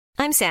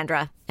I'm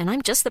Sandra, and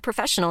I'm just the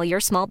professional your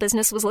small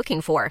business was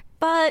looking for.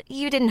 But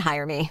you didn't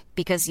hire me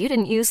because you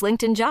didn't use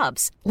LinkedIn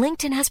Jobs.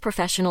 LinkedIn has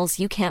professionals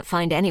you can't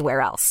find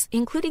anywhere else,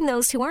 including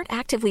those who aren't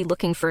actively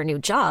looking for a new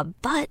job,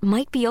 but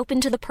might be open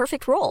to the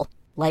perfect role,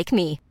 like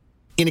me.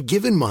 In a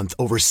given month,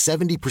 over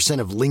 70%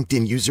 of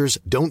LinkedIn users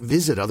don't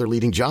visit other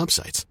leading job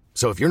sites.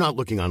 So if you're not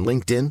looking on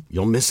LinkedIn,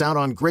 you'll miss out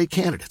on great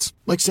candidates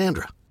like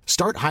Sandra.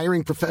 Start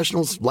hiring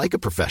professionals like a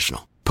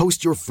professional.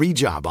 Post your free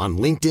job on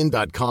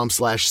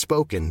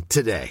linkedin.com/spoken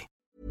today.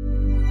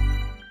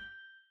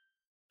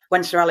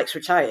 When Sir Alex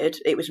retired,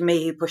 it was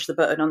me who pushed the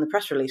button on the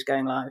press release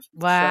going live.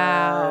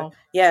 Wow. So,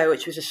 yeah,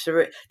 which was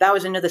that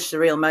was another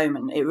surreal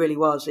moment. It really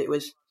was. It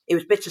was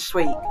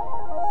bittersweet.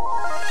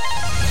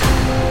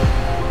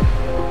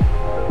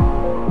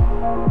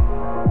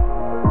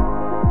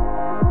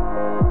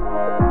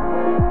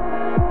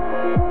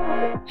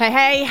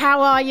 Hey,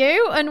 how are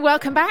you? And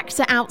welcome back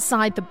to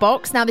Outside the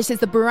Box. Now, this is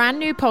the brand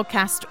new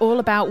podcast all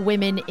about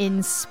women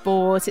in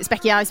sport. It's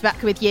Becky Ives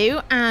back with you,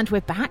 and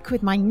we're back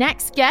with my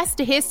next guest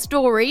to hear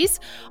stories,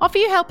 offer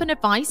you help and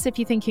advice if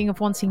you're thinking of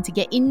wanting to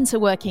get into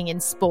working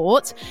in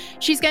sport.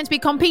 She's going to be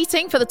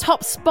competing for the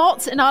top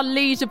spot in our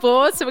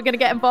leaderboard, so we're going to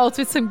get involved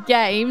with some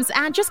games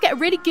and just get a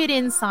really good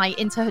insight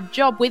into her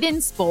job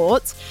within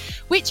sport,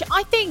 which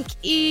I think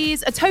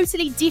is a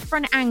totally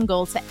different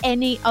angle to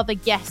any other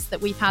guest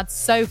that we've had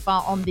so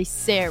far on this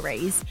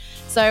series.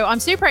 So I'm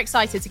super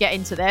excited to get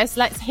into this.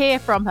 Let's hear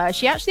from her.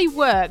 She actually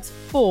works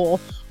for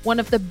one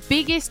of the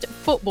biggest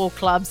football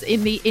clubs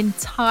in the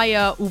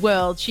entire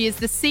world. She is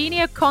the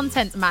senior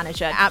content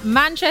manager at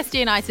Manchester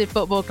United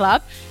Football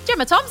Club.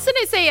 Gemma Thompson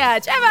is here.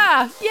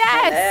 Gemma,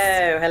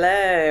 yes.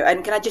 Hello.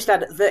 And can I just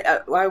add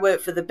that I work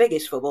for the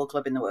biggest football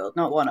club in the world,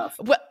 not one of.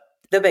 Well,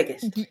 the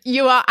biggest.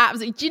 You are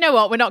absolutely... Do you know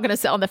what? We're not going to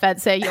sit on the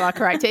fence here. You are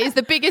correct. It is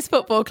the biggest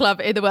football club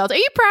in the world. Are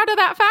you proud of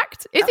that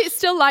fact? Is it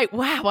still like,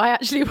 wow, I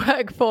actually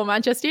work for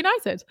Manchester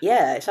United?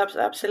 Yeah, it's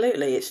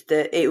absolutely.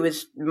 It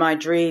was my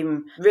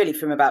dream really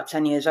from about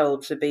 10 years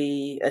old to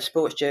be a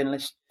sports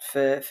journalist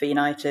for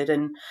United.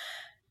 And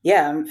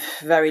yeah, I'm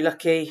very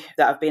lucky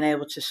that I've been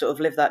able to sort of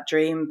live that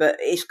dream. But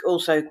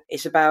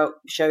it's about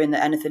showing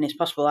that anything is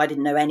possible. I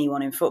didn't know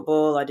anyone in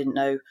football. I didn't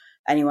know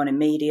anyone in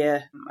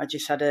media. I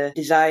just had a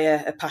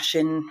desire, a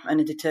passion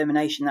and a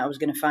determination that I was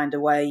going to find a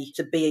way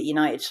to be at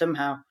United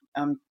somehow.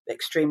 I'm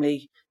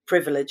extremely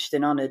privileged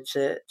and honoured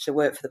to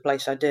work for the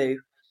place I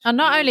do. And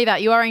not only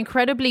that, you are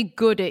incredibly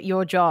good at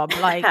your job.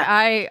 Like,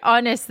 I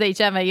honestly,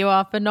 Gemma, you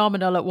are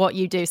phenomenal at what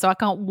you do. So I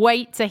can't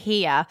wait to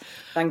hear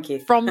Thank you.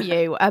 from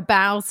you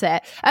about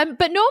it.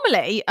 But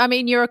normally, I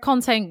mean, you're a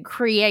content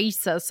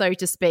creator, so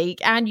to speak,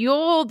 and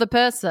you're the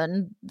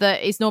person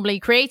that is normally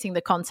creating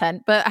the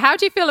content. But how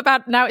do you feel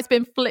about now it's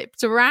been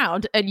flipped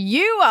around and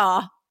you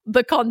are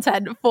the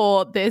content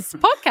for this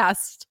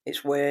podcast?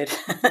 It's weird.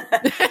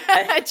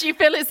 Do you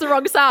feel it's the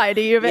wrong side?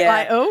 Are you a bit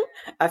like, oh?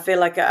 I feel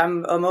like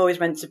I'm always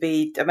meant to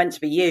be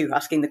you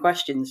asking the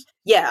questions.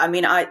 Yeah, I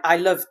mean, I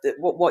love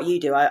what you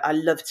do. I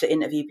love to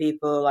interview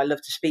people. I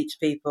love to speak to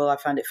people. I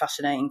find it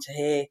fascinating to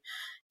hear,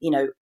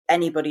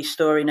 anybody's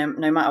story, no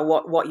matter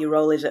what your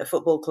role is at a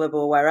football club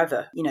or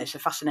wherever. It's a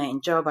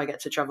fascinating job. I get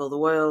to travel the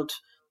world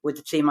with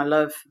the team I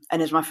love.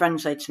 And as my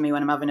friends say to me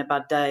when I'm having a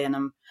bad day and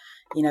I'm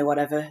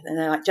whatever. And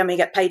they're like, Gemma, you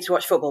get paid to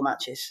watch football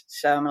matches.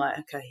 So I'm like,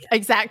 okay. Yeah.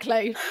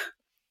 Exactly.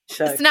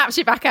 So it snaps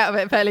you back out of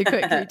it fairly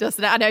quickly,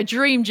 doesn't it? I know,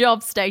 dream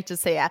job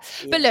status here.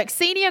 Yeah. But look,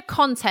 senior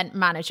content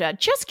manager,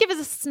 just give us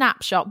a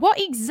snapshot. What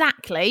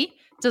exactly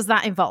does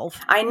that involve?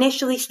 I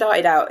initially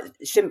started out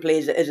simply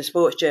as a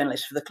sports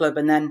journalist for the club.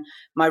 And then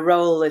my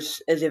role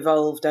has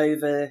evolved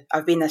over,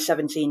 I've been there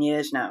 17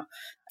 years now.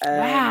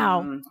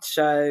 Wow.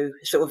 So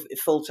sort of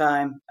full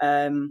time.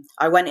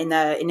 I went in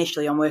there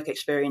initially on work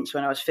experience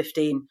when I was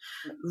 15.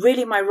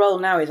 Really my role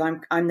now is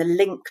I'm the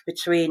link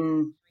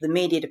between the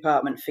media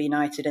department for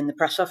United and the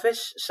press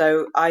office.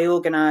 So I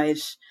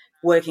organise,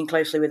 working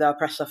closely with our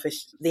press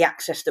office, the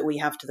access that we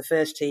have to the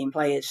first team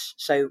players.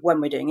 So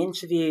when we're doing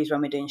interviews, when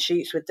we're doing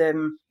shoots with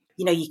them,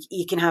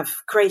 you can have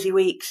crazy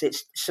weeks.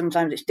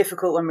 Sometimes it's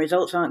difficult when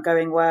results aren't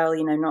going well.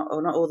 Not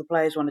all the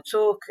players want to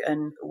talk,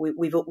 and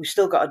we've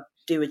still got to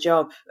do a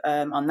job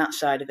on that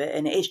side of it.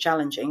 And it is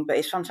challenging, but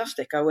it's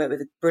fantastic. I work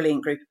with a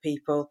brilliant group of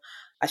people.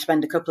 I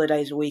spend a couple of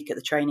days a week at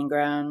the training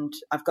ground.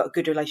 I've got a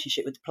good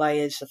relationship with the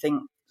players. I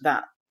think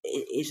that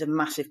is a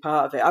massive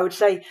part of it. I would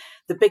say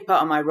the big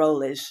part of my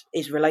role is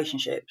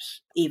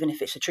relationships, even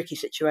if it's a tricky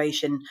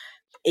situation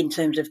in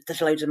terms of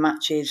there's loads of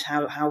matches.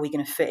 How are we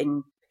going to fit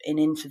in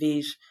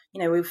interviews?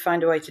 We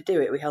find a way to do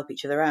it. We help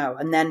each other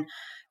out. And then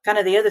kind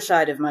of the other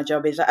side of my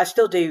job is I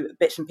still do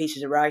bits and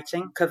pieces of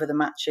writing, cover the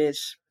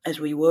matches as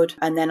we would.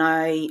 And then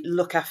I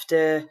look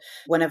after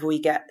whenever we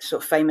get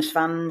sort of famous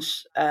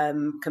fans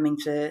coming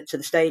to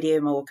the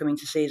stadium or coming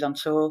to see us on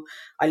tour.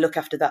 I look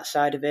after that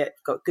side of it.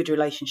 I've got good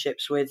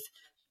relationships with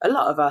a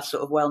lot of our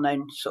sort of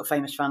well-known sort of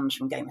famous fans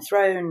from Game of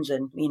Thrones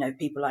and,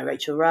 people like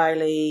Rachel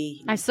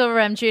Riley. I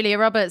saw Julia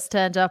Roberts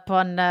turned up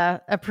on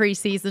a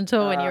pre-season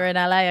tour when you were in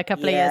LA a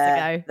couple of years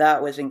ago.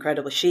 That was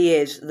incredible. She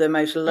is the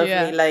most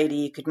lovely lady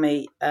you could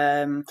meet.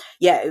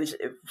 It was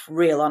a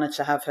real honour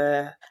to have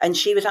her. And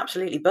she was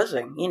absolutely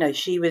buzzing.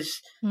 She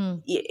was,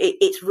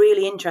 it's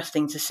really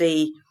interesting to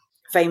see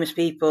famous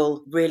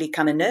people really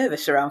kind of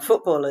nervous around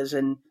footballers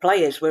and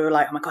players. We were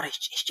like, oh my God,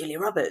 it's Julia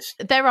Roberts.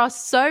 There are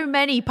so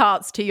many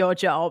parts to your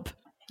job.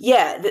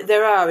 Yeah,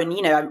 there are. And,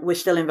 we're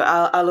still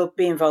involved. I'll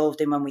be involved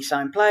in when we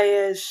sign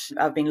players.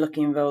 I've been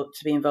looking to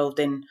be involved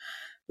in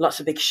lots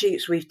of big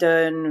shoots we've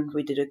done.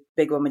 We did a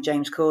big one with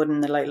James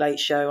Corden, the Late Late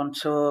Show on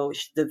tour,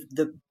 which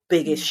the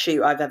biggest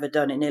shoot I've ever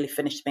done. It nearly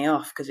finished me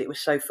off because it was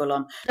so full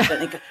on. I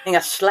think I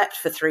slept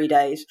for 3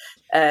 days,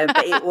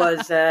 but it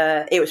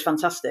was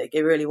fantastic.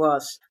 It really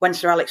was. When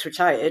Sir Alex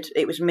retired,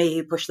 it was me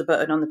who pushed the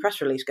button on the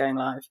press release going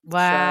live.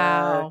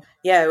 Wow.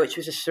 So, which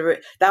was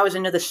that was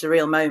another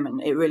surreal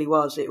moment. It really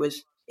was. It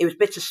was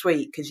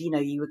bittersweet because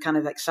you were kind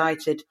of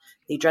excited.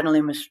 The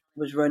adrenaline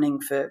was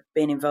running for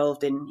being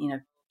involved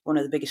in one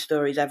of the biggest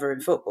stories ever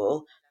in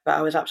football. But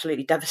I was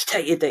absolutely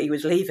devastated that he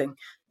was leaving,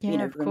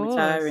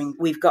 retiring.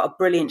 We've got a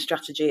brilliant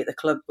strategy at the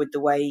club with the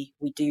way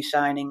we do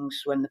signings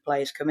when the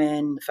players come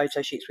in, the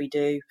photo shoots we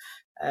do.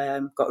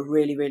 Got a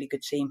really, really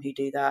good team who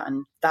do that.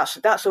 And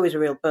that's always a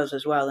real buzz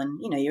as well. And,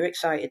 you're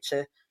excited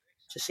to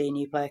see a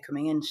new player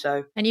coming in.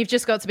 And you've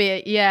just got to be,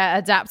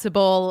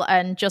 adaptable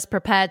and just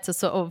prepared to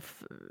sort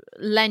of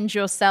lend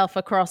yourself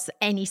across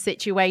any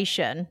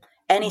situation.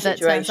 That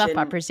turns up,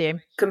 I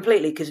presume.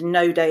 Completely, because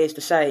no day is the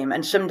same.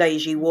 And some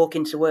days you walk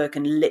into work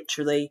and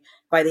literally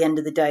by the end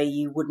of the day,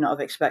 you would not have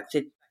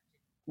expected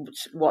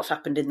what's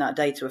happened in that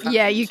day to have happened.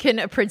 Yeah, you can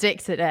have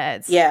predicted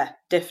it. Yeah,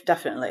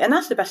 definitely. And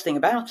that's the best thing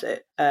about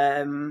it.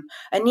 And,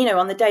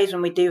 on the days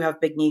when we do have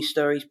big news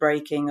stories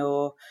breaking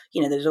or,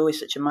 there's always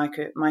such a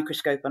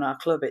microscope on our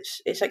club,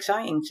 it's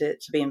exciting to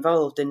be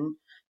involved. And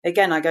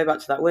again, I go back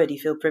to that word. You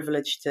feel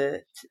privileged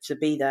to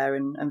be there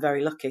and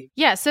very lucky.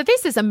 Yeah, so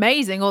this is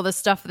amazing, all the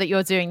stuff that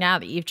you're doing now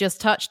that you've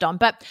just touched on.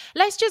 But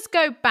let's just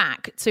go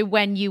back to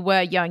when you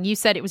were young. You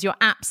said it was your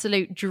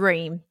absolute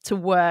dream to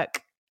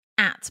work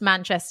at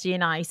Manchester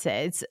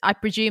United. I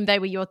presume they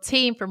were your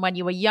team from when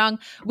you were young.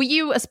 Were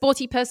you a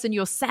sporty person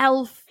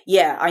yourself?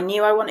 Yeah, I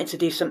knew I wanted to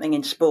do something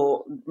in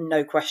sport,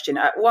 no question.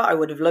 What I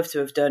would have loved to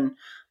have done,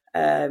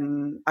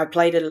 I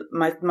played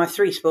my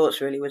three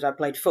sports really was I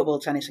played football,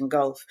 tennis and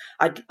golf.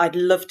 I'd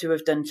love to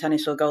have done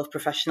tennis or golf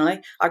professionally.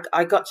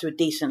 I got to a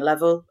decent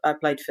level. I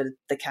played for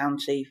the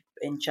county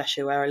in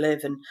Cheshire where I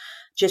live, and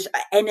just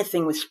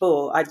anything with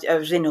sport. I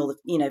was in all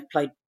the,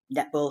 played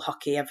netball,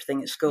 hockey,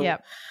 everything at school.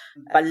 Yep.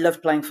 I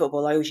loved playing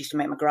football. I always used to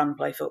make my gran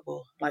play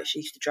football. Like she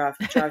used to drive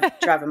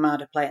her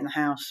mad to play it in the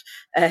house.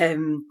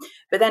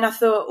 But then I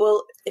thought,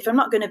 well, if I'm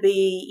not going to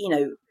be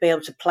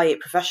able to play it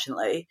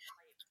professionally,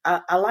 I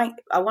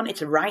wanted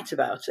to write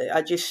about it.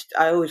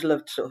 I always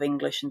loved sort of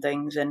English and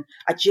things, and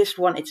I just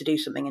wanted to do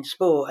something in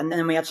sport. And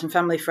then we had some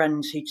family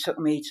friends who took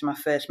me to my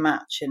first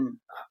match, and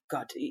oh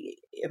God,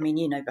 I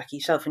mean, Becky,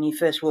 yourself, when you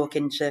first walk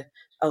into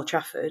Old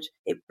Trafford,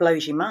 it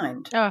blows your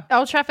mind. Oh,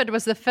 Old Trafford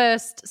was the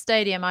first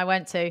stadium I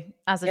went to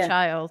as a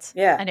child.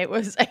 Yeah. And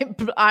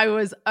I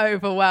was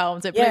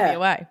overwhelmed. It blew me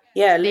away.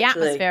 Yeah, literally. The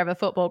atmosphere of a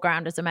football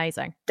ground is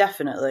amazing.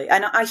 Definitely.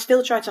 And I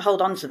still try to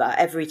hold on to that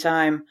every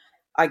time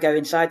I go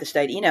inside the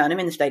stadium, and I'm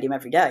in the stadium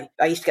every day.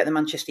 I used to get the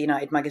Manchester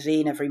United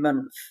magazine every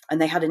month, and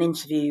they had an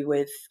interview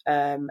with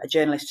a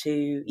journalist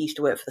who used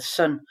to work for The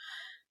Sun.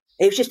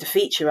 It was just a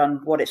feature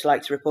on what it's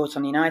like to report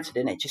on United,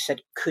 and it just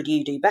said, could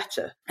you do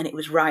better? And it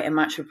was write a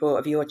match report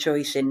of your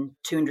choice in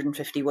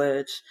 250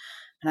 words.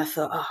 And I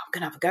thought, I'm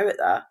going to have a go at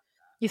that.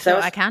 You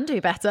thought I can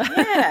do better.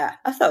 Yeah,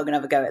 I thought I'm going to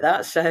have a go at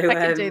that. So I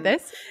can do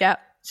this. Yeah.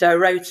 So I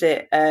wrote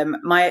it.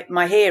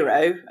 My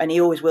hero, and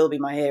he always will be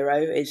my hero,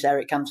 is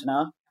Eric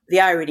Cantona. The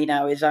irony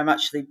now is I'm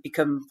actually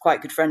become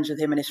quite good friends with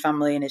him and his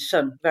family and his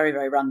son. Very,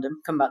 very random.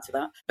 Come back to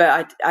that.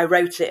 But I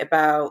wrote it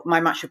about,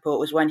 my match report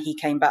was when he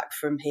came back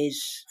from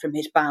his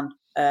ban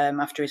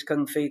after his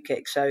kung fu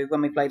kick. So when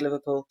we played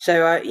Liverpool.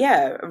 So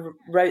I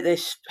wrote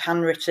this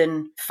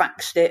handwritten,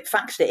 faxed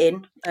it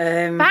in.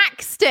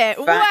 Faxed it?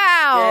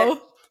 Wow.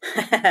 It.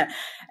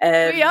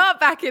 We are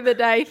back in the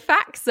day,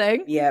 faxing.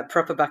 Yeah,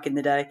 proper back in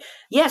the day.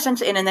 Yeah,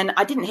 sent it in, and then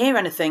I didn't hear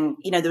anything.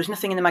 There was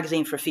nothing in the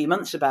magazine for a few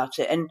months about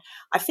it. And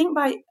I think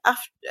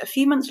after a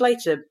few months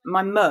later,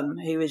 my mum,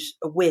 who is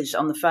a whiz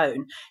on the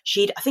phone,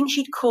 I think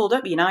she'd called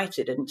up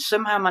United and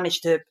somehow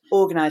managed to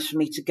organise for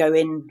me to go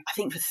in, I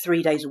think for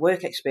 3 days of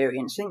work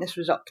experience. I think this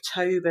was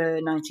October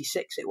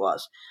 96 it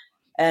was.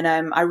 And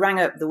I rang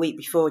up the week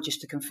before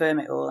just to confirm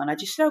it all. And I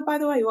just said, oh, by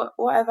the way,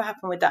 whatever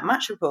happened with that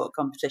match report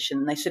competition?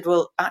 And they said,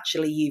 well,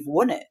 actually, you've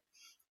won it.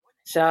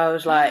 So I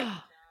was like,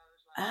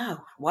 oh,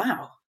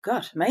 wow,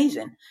 God,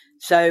 amazing.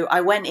 So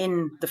I went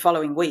in the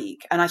following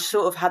week and I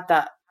sort of had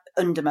that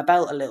under my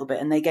belt a little bit.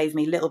 And they gave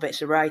me little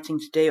bits of writing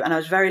to do. And I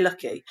was very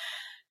lucky.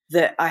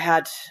 that I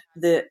had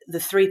the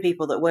three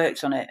people that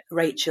worked on it,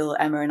 Rachel,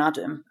 Emma and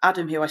Adam.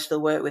 Adam, who I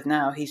still work with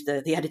now, he's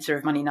the editor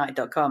of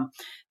manunited.com.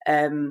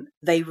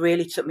 They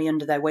really took me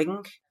under their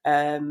wing,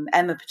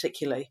 Emma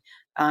particularly.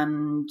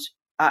 And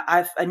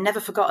I've never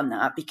forgotten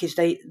that, because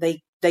they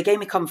gave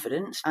me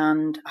confidence,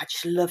 and I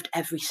just loved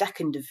every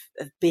second of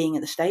being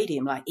at the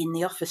stadium, like in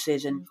the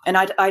offices. And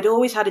I'd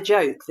always had a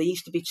joke. There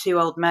used to be two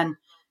old men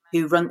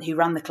who ran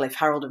the cliff,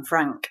 Harold and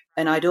Frank.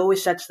 And I'd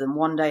always said to them,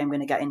 one day I'm going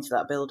to get into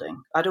that building.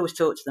 I'd always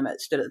talked to them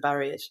stood at the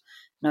barriers.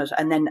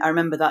 And then I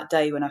remember that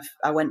day when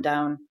I went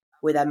down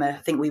with Emma.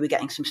 I think we were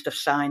getting some stuff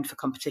signed for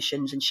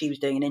competitions, and she was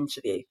doing an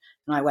interview,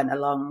 and I went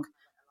along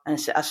and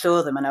I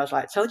saw them, and I was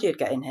like, told you I'd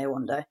get in here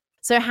one day.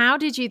 So how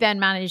did you then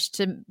manage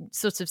to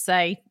sort of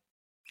say,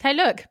 hey,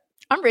 look,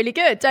 I'm really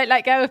good, don't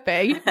let go of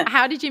me?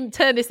 How did you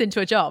turn this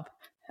into a job?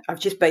 I've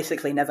just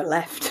basically never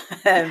left.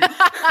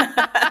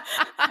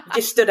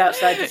 Just stood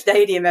outside the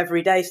stadium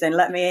every day saying,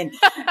 let me in.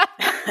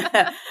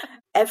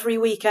 Every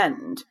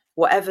weekend,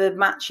 whatever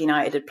match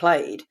United had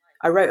played,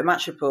 I wrote a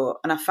match report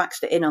and I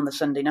faxed it in on the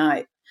Sunday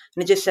night.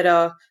 And it just said,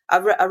 I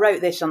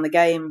wrote this on the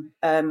game.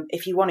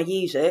 If you want to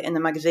use it in the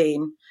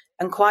magazine.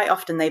 And quite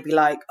often they'd be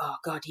like, oh,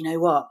 God, you know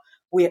what?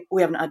 We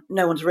haven't,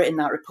 no one's written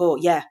that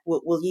report. Yeah,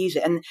 we'll use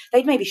it. And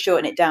they'd maybe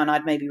shorten it down.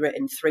 I'd maybe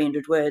written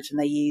 300 words and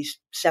they used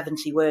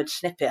 70 word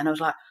snippet. And I was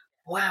like,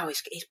 wow,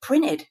 it's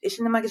printed. It's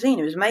in the magazine.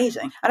 It was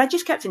amazing. And I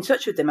just kept in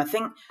touch with them. I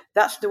think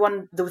that's the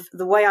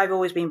way I've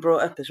always been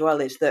brought up as well,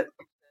 is that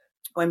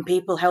when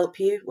people help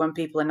you, when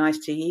people are nice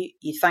to you,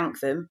 you thank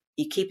them,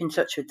 you keep in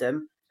touch with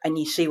them, and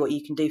you see what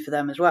you can do for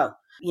them as well.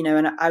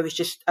 And I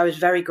was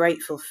very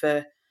grateful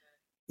for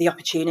the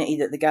opportunity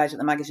that the guys at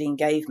the magazine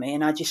gave me.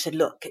 And I just said,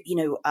 look,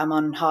 I'm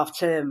on half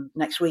term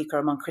next week, or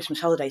I'm on Christmas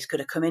holidays.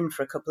 Could I come in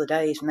for a couple of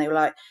days? And they were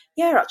like,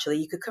 yeah, actually,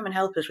 you could come and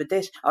help us with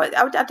this. I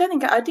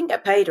didn't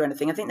get paid or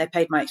anything. I think they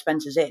paid my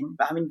expenses in,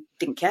 but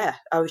didn't care.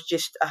 I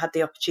had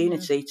the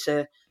opportunity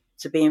to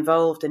be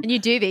involved. And you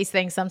do these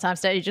things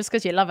sometimes, don't you? Just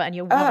because you love it and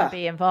you want to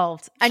be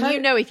involved. And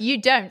if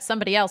you don't,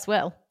 somebody else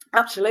will.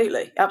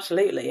 Absolutely.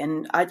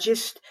 And I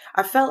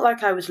felt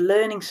like I was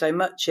learning so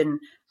much, and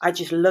I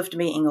just loved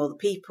meeting all the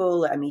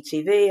people at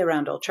METV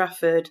around Old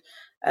Trafford.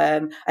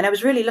 And I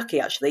was really lucky,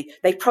 actually.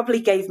 They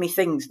probably gave me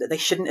things that they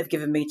shouldn't have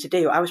given me to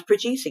do. I was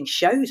producing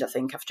shows, I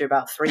think, after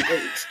about 3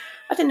 weeks.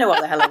 I didn't know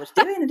what the hell I was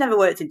doing. I'd never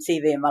worked in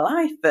TV in my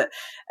life. But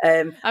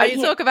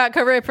you talk about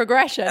career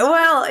progression.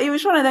 Well, it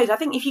was one of those. I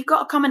think if you've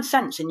got a common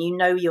sense and you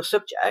know your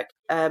subject,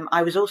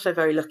 I was also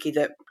very lucky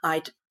that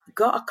I'd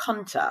got a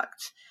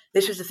contact.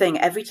 This was the thing.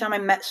 Every time I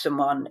met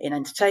someone in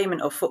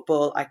entertainment or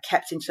football, I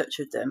kept in touch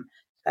with them.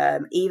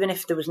 Even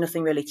if there was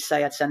nothing really to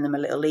say, I'd send them a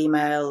little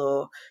email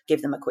or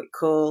give them a quick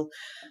call.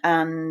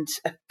 And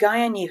a guy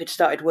I knew had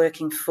started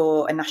working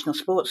for a national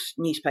sports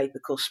newspaper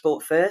called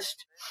Sport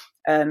First.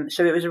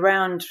 So it was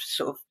around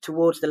sort of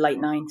towards the late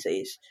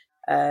 90s,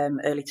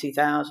 early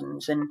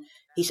 2000s. And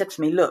he said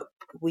to me, look,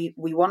 we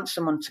want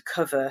someone to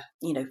cover,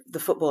 the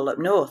football up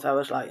north. I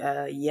was like,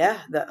 yeah,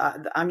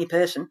 I'm your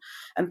person.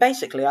 And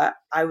basically,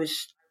 I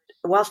was,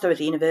 whilst I was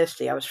at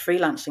university, I was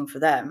freelancing for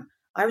them.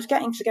 I was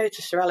getting to go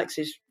to Sir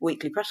Alex's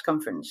weekly press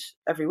conference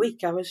every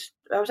week. I was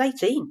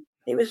 18.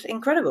 It was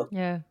incredible.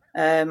 Yeah.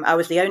 I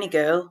was the only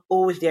girl,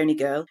 always the only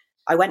girl.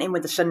 I went in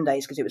with the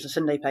Sundays because it was a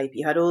Sunday paper.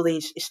 You had all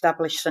these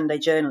established Sunday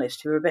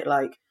journalists who were a bit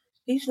like,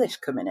 who's this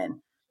coming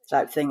in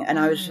type thing. And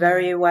I was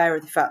very aware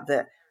of the fact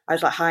that I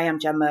was like, hi, I'm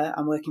Gemma.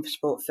 I'm working for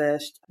Sport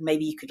First.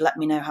 Maybe you could let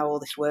me know how all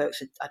this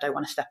works. I don't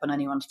want to step on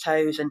anyone's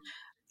toes. And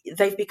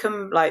they've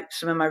become like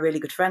some of my really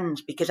good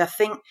friends, because I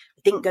think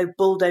I didn't go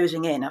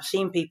bulldozing in. I've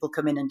seen people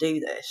come in and do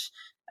this.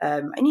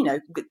 And,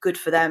 good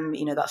for them.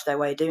 That's their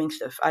way of doing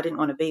stuff. I didn't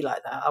want to be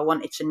like that. I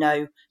wanted to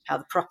know how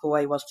the proper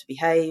way was to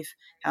behave,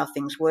 how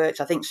things worked.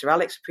 I think Sir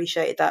Alex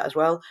appreciated that as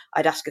well.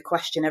 I'd ask a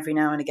question every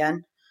now and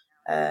again.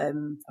 I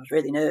was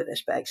really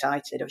nervous but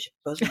excited. I was just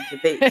buzzing to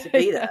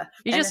be there.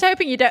 You're just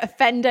hoping you don't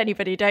offend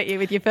anybody, don't you,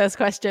 with your first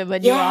question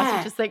when you ask?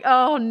 You just think,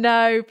 oh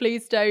no,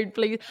 please don't,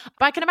 please.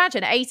 But I can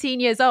imagine 18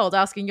 years old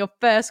asking your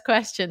first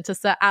question to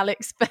Sir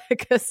Alex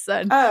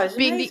Ferguson,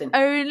 being amazing. The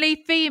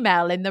only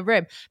female in the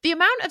room. The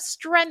amount of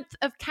strength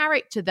of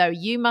character, though,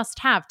 you must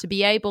have to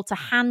be able to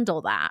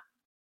handle that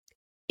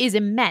is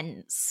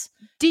immense.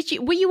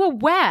 Were you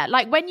aware,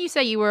 like when you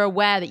say you were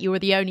aware that you were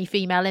the only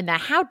female in there,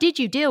 how did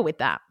you deal with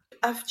that?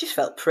 I've just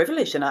felt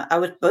privileged, and I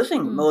was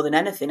buzzing more than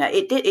anything.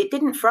 It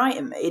didn't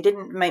frighten me. It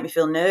didn't make me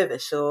feel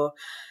nervous, or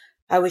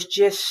I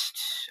just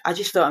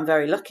thought I'm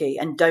very lucky,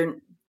 and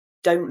don't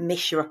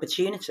miss your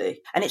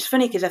opportunity. And it's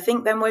funny because I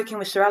think then working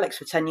with Sir Alex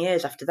for 10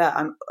 years after that,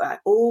 I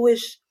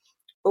always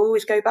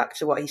go back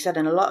to what he said,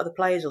 and a lot of the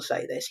players will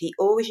say this. He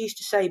always used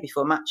to say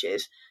before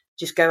matches,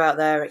 just go out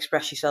there,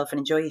 express yourself and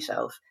enjoy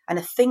yourself. And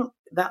I think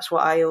that's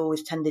what I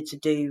always tended to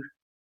do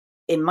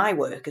in my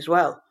work as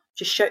well.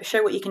 Just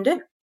show what you can do.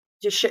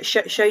 Just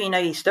show you know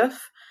your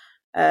stuff,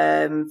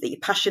 that you're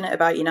passionate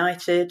about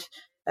United.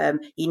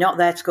 You're not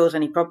there to cause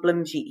any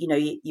problems.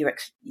 You're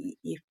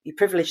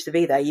privileged to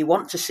be there. You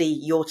want to see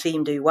your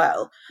team do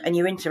well, and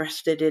you're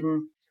interested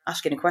in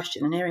asking a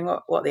question and hearing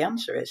what the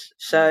answer is.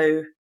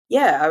 So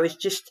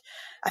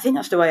I think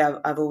that's the way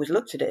I've always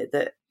looked at it,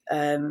 that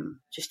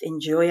just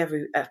enjoy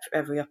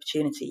every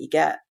opportunity you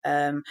get.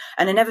 And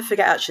I never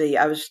forget, actually,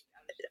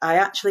 I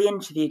actually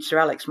interviewed Sir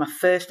Alex. My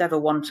first ever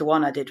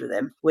one-to-one I did with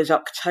him was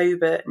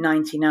October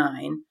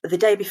 99. The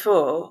day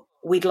before,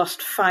 we'd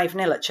lost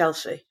 5-0 at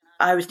Chelsea.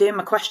 I was doing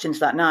my questions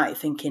that night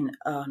thinking,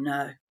 oh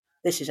no,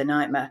 this is a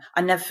nightmare.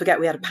 I never forget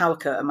we had a power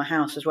cut at my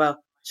house as well.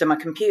 So my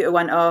computer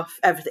went off,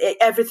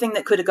 everything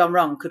that could have gone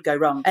wrong could go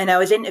wrong. And I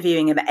was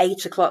interviewing him at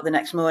 8 o'clock the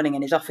next morning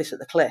in his office at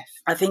the Cliff.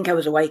 I think I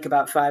was awake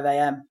about 5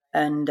 a.m.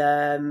 and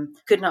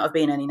could not have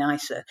been any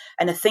nicer.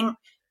 And I think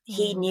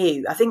he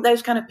knew. I think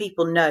those kind of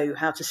people know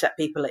how to set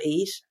people at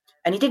ease.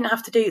 And he didn't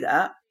have to do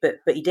that, but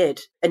he did.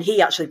 And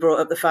he actually brought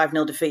up the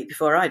 5-0 defeat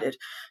before I did.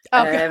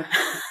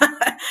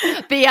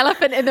 The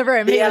elephant in the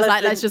room. He was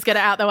like, let's just get it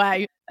out of the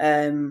way.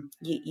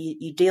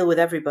 You deal with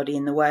everybody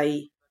in the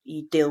way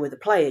you deal with the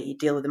player, you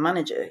deal with the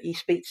manager. You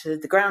speak to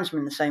the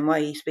groundsman the same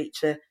way you speak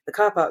to the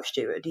car park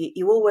steward.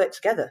 You all work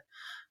together.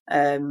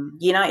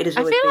 United has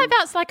always like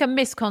that's like a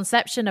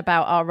misconception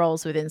about our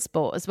roles within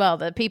sport as well,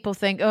 that people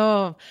think,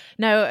 oh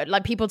no,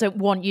 like people don't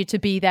want you to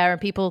be there, and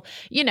people,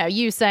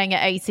 you saying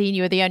at 18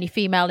 you were the only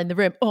female in the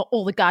room, or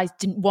all the guys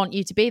didn't want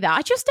you to be there.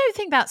 I just don't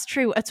think that's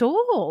true at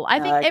all.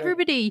 I think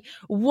everybody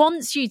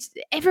wants you to,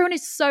 everyone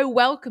is so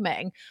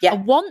welcoming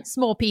and wants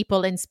more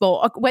people in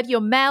sport, whether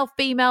you're male,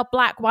 female,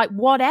 black, white,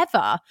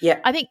 whatever.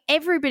 I think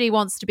everybody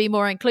wants to be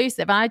more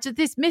inclusive, and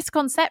this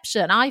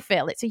misconception, I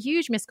feel it's a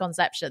huge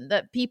misconception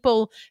that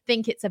people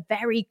think it's a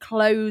very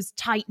closed,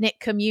 tight-knit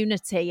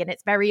community and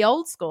it's very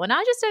old school. And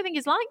I just don't think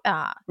it's like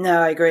that. No,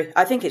 I agree.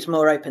 I think it's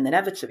more open than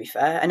ever, to be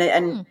fair.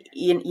 And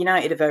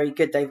United are very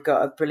good. They've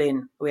got a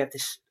brilliant, we have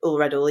this all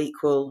red, all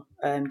equal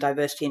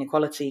diversity and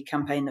equality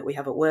campaign that we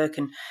have at work.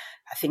 And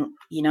I think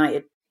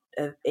United,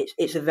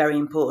 it's a very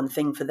important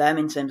thing for them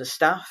in terms of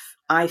staff.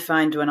 I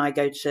find when I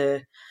go to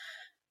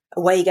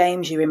away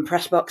games, you're in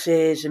press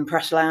boxes and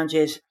press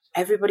lounges,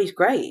 everybody's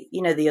great.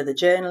 The other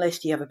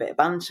journalists, you have a bit of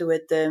banter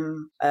with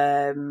them,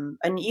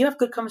 and you have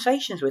good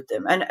conversations with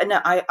them. And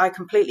I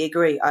completely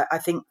agree. I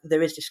think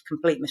there is this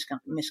complete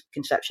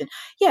misconception.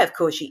 Yeah, of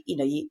course,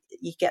 you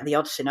get the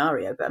odd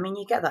scenario, but I mean,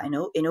 you get that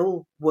in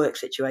all work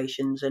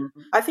situations. And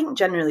I think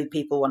generally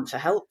people want to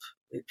help,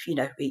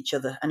 each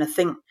other. And I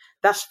think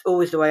that's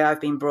always the way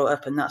I've been brought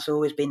up, and that's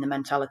always been the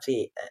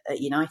mentality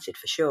at United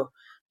for sure.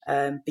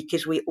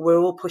 Because we're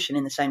all pushing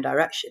in the same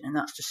direction, and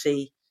that's to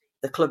see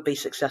the club be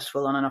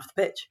successful on and off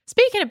the pitch.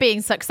 Speaking of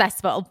being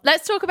successful,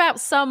 let's talk about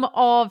some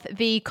of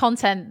the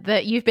content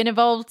that you've been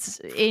involved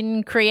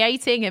in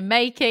creating and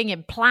making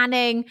and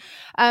planning,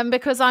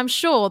 because I'm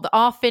sure that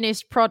our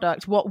finished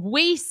product, what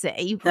we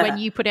see when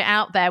you put it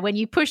out there, when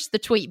you push the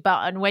tweet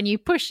button, when you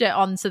push it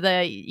onto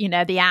the,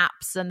 the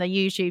apps and the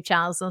YouTube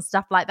channels and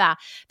stuff like that,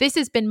 this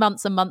has been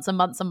months and months and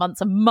months and months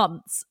and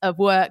months of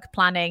work,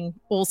 planning,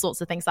 all sorts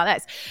of things like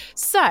this.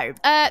 So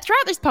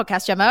throughout this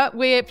podcast, Gemma,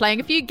 we're playing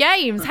a few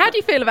games. How do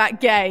you feel about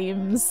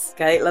games?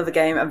 Okay, love a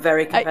game. I'm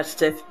very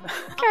competitive.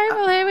 Okay,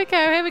 well, here we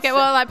go.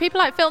 Well, like people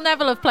like Phil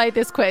Neville have played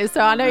this quiz,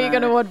 so I know you're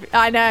going to want.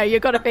 I know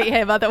you've got to beat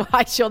him,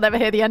 otherwise you'll never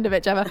hear the end of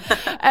it, Gemma.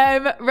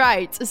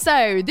 Right.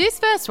 So this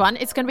first one,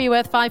 it's going to be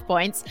worth 5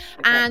 points,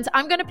 and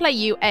I'm going to play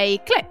you a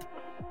clip.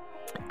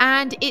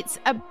 And it's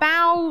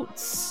about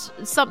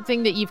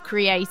something that you've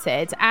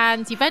created,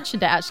 and you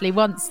mentioned it actually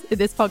once in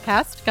this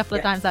podcast, a couple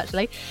of times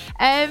actually.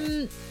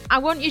 I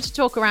want you to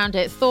talk around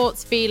it,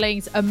 thoughts,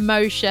 feelings,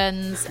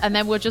 emotions, and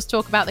then we'll just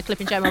talk about the clip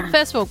in general.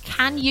 First of all,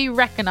 can you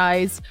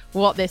recognise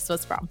what this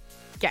was from?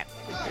 Go.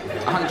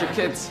 100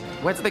 kids.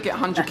 Where did they get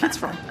 100 kids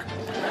from?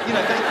 They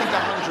think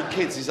 100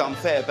 kids is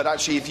unfair, but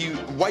actually, if you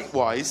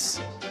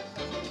weight-wise,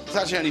 it's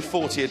actually only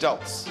 40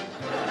 adults.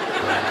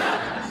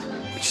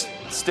 Which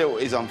still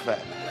is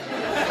unfair.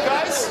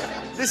 Guys,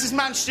 this is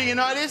Manchester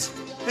United.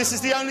 This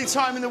is the only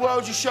time in the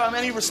world you show them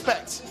any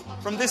respect.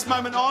 From this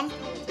moment on,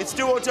 it's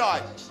do or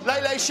die.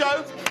 Late Late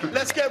Show,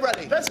 let's get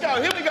ready. Let's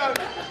go, here we go.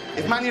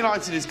 If Man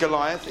United is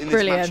Goliath in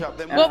this matchup,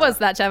 then... What was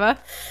that, Gemma?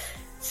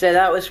 So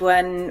that was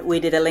when we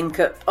did a link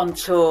up on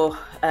tour,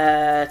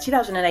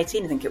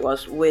 2018 I think it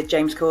was, with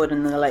James Corden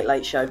and the Late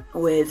Late Show,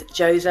 with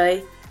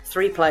Jose,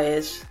 3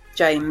 players,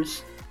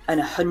 James, and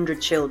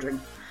 100 children.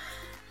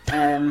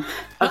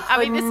 I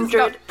mean, this has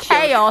got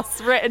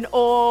chaos written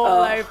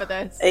all over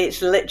this.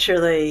 It's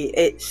literally,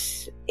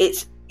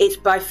 it's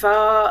by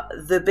far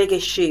the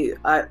biggest shoot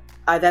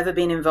I've ever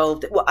been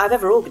involved in. Well, I've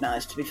ever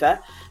organised, to be fair,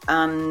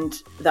 and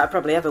that I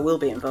probably ever will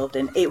be involved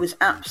in. It was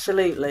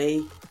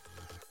absolutely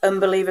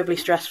unbelievably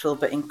stressful,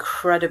 but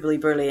incredibly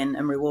brilliant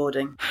and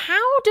rewarding.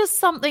 How does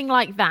something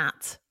like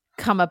that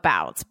come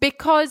about?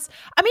 Because,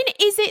 I mean,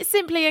 is it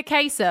simply a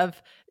case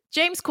of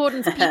James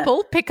Corden's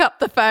people pick up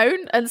the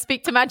phone and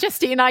speak to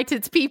Manchester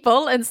United's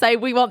people and say,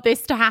 we want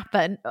this to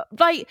happen?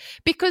 Like,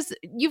 because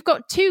you've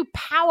got two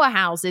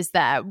powerhouses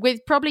there with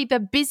probably the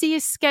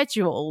busiest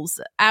schedules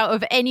out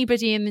of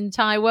anybody in the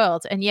entire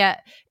world. And yet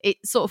it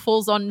sort of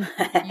falls on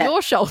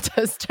your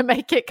shoulders to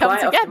make it come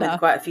together. Often with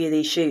quite a few of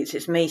these shoots,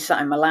 it's me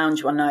sat in my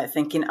lounge one night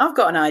thinking, I've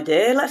got an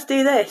idea, let's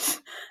do this.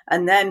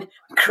 And then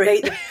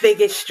create the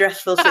biggest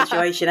stressful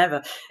situation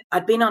ever.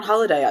 I'd been on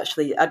holiday,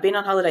 actually. I'd been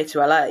on holiday to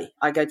LA.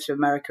 I go to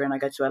America and I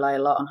go to LA a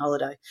lot on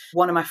holiday.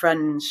 One of my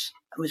friends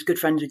was good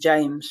friends with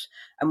James,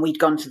 and we'd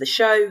gone to the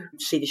show,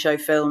 to see the show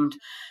filmed.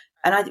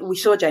 And we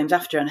saw James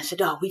after, and I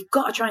said, we've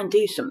got to try and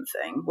do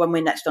something. When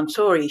we're next on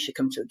tour, you should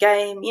come to a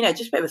game.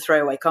 Just a bit of a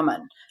throwaway comment.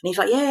 And he's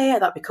like, yeah,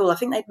 that'd be cool. I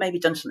think they've maybe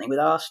done something with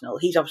Arsenal.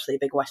 He's obviously a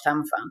big West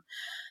Ham fan.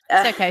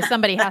 It's okay.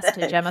 Somebody has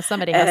to, Gemma.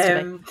 Somebody has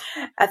to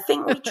be. I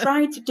think we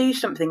tried to do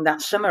something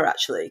that summer,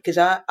 actually, because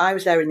I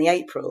was there in the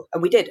April,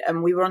 and we did.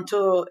 And we were on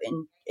tour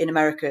in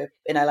America,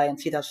 in LA in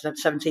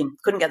 2017.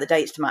 Couldn't get the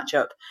dates to match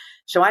up.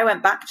 So I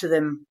went back to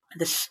them at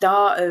the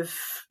start of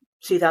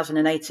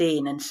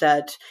 2018 and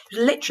said, it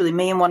was literally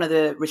me and one of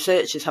the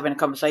researchers having a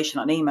conversation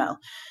on email.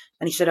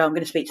 And he said, I'm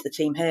going to speak to the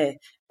team here.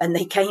 And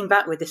they came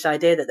back with this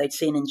idea that they'd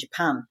seen in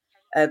Japan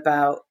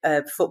about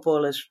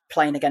footballers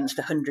playing against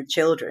 100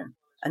 children.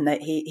 And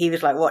he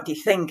was like, what do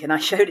you think? And I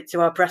showed it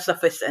to our press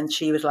office, and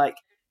she was like,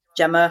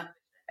 Gemma,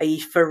 are you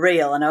for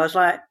real? And I was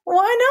like,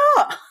 why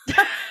not?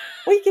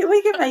 we can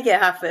make it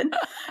happen.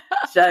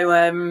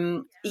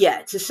 So,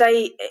 to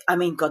say, I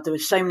mean, God, there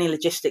was so many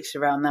logistics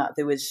around that.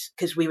 There was,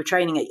 because we were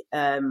training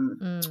at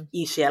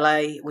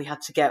UCLA, we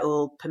had to get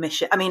all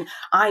permission. I mean,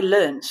 I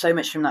learned so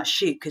much from that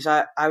shoot because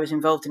I was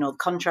involved in all the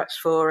contracts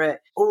for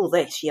it. All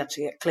this, you had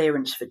to get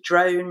clearance for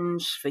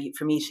drones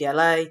from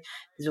UCLA.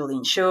 There's all the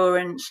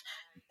insurance.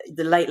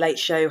 The Late Late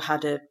Show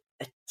had a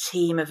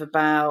team of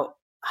about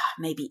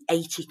maybe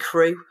 80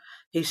 crew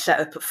who set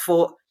up at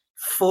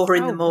four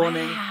in the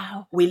morning.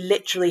 Wow. We We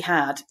literally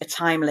had a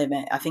time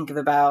limit, I think, of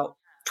about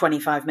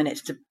 25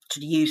 minutes to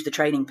use the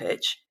training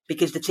pitch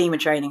because the team were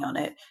training on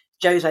it.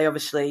 Jose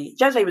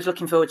was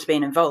looking forward to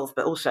being involved,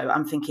 but also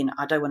I'm thinking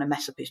I don't want to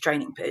mess up his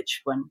training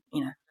pitch when,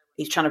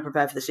 he's trying to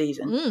prepare for the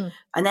season.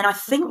 And then I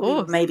think we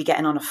were maybe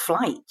getting on a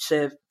flight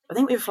I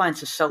think we were flying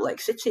to Salt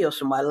Lake City or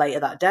somewhere later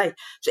that day.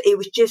 So it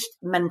was just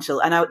mental.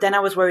 And then I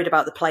was worried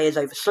about the players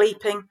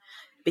oversleeping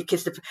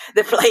because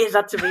the players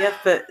had to be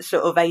up at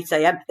sort of 8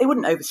 a.m. They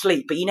wouldn't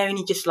oversleep, but and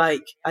you just I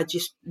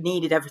just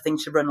needed everything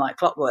to run like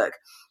clockwork.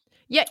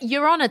 Yeah,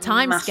 you're on a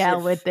time scale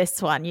with this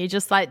one. You're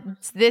just like,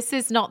 this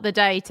is not the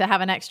day to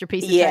have an extra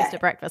piece of toast at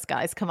breakfast,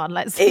 guys. Come on,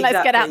 let's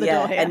get out the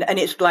door here. And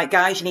it's like,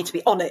 guys, you need to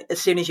be on it as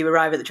soon as you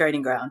arrive at the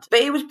training ground. But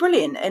it was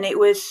brilliant, and it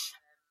was...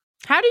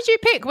 How did you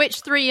pick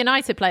which 3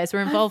 United players were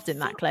involved in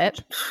that clip?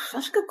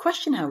 That's a good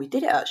question how we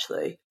did it,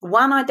 actually.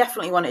 Juan, I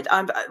definitely wanted.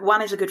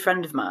 Juan is a good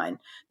friend of mine.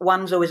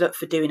 Juan's always up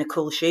for doing a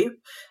cool shoot.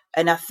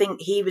 And I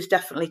think he was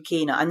definitely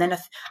keen. And then I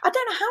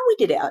don't know how we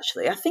did it,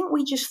 actually. I think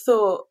we just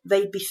thought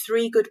they'd be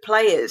 3 good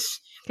players.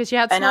 Because you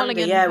had Smalling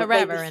and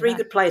Herrera. They'd be 3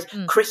 good players.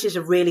 Chris is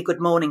a really good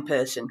morning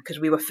person because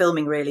we were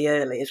filming really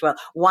early as well.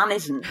 Juan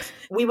isn't.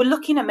 We were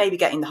looking at maybe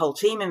getting the whole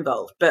team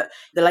involved, but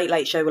the Late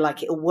Late Show were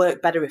like, it'll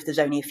work better if there's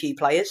only a few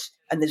players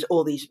and there's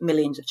all these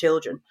millions of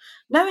children.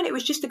 No, and it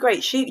was just a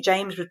great shoot.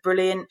 James was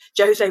brilliant.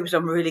 Jose was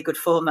on really good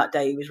form that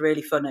day. He was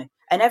really funny.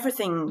 And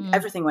everything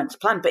went to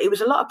plan. But it was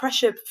a lot of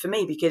pressure for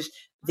me because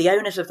the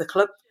owners of the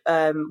club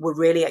were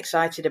really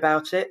excited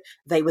about it.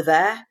 They were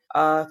there.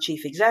 Our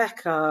chief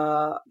exec,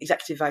 our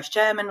executive vice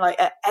chairman,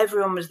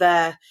 everyone was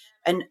there.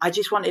 And I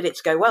just wanted it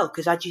to go well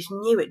because I just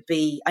knew it'd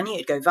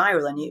go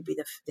viral. I knew it'd be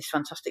this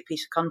fantastic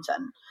piece of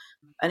content.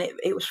 And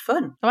it was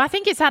fun. Well, I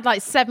think it's had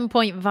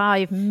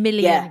 7.5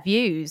 million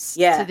views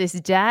to this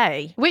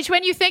day, which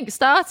when you think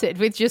started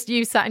with just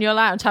you sat in your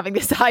lounge having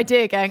this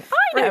idea going,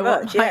 I know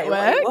what might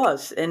work. It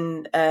was.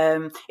 And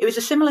it was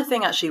a similar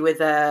thing actually with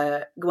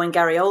when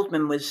Gary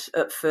Oldman was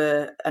up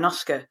for an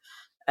Oscar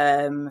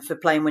for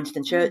playing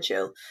Winston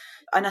Churchill.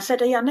 And I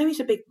said, I know he's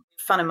a big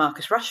fan of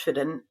Marcus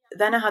Rashford. And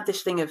then I had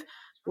this thing of,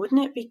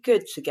 wouldn't it be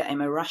good to get him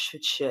a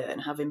Rashford shirt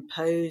and have him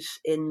pose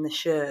in the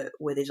shirt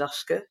with his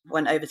Oscar?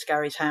 Went over to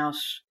Gary's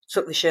house,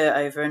 took the shirt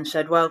over and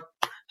said, well,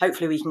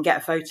 hopefully we can get a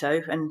photo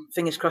and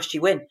fingers crossed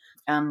you win.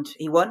 And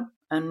he won.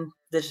 And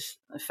there's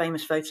a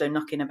famous photo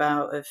knocking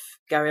about of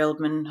Gary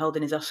Oldman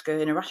holding his Oscar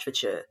in a Rashford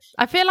shirt.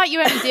 I feel like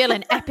you only deal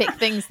in epic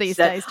things these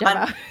days,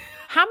 Gemma.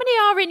 How many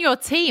are in your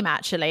team,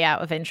 actually,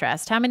 out of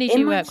interest? How many do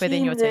you work with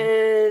in your team?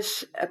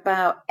 There's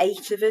about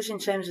 8 of us in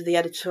terms of the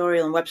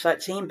editorial and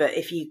website team. But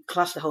if you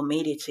class the whole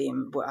media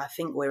team, I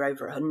think we're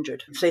over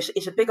 100. So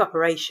it's a big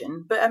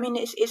operation. But, I mean,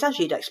 it's as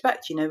you'd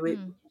expect.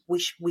 We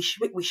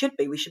should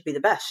be the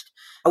best.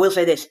 I will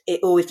say this.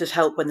 It always does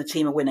help when the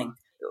team are winning.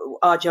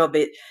 Our job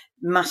is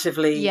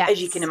massively,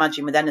 as you can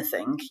imagine with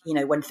anything,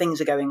 when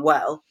things are going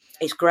well,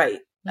 it's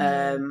great.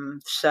 But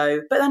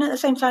then at the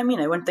same time,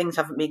 when things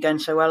haven't been going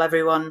so well,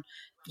 everyone,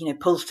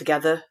 pulls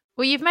together.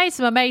 Well, you've made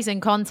some amazing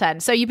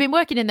content. So you've been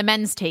working in the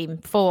men's team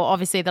for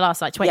obviously the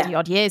last 20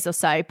 odd years or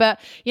so, but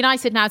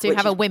United now do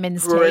have a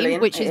women's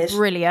team, which is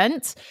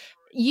brilliant.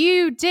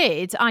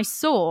 I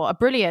saw a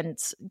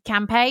brilliant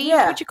campaign.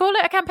 Yeah. Would you call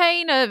it a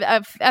campaign?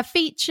 A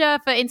feature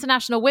for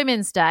International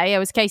Women's Day. There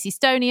was Casey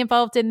Stoney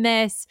involved in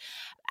this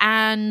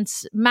and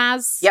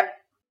Maz. Yep.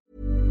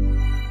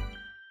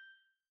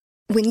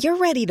 When you're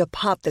ready to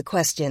pop the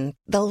question,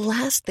 the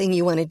last thing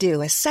you want to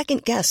do is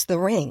second guess the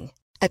ring.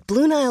 At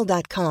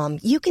BlueNile.com,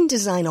 you can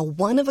design a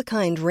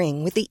one-of-a-kind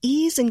ring with the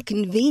ease and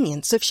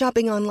convenience of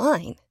shopping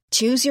online.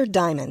 Choose your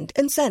diamond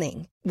and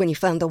setting. When you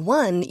find the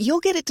one, you'll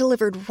get it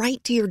delivered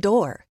right to your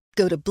door.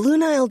 Go to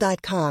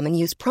BlueNile.com and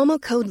use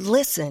promo code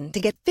LISTEN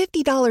to get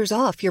 $50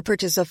 off your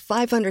purchase of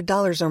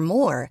 $500 or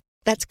more.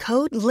 That's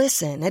code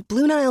LISTEN at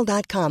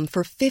BlueNile.com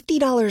for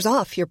 $50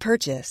 off your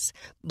purchase.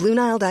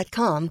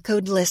 BlueNile.com,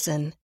 code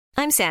LISTEN.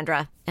 I'm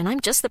Sandra, and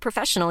I'm just the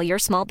professional your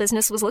small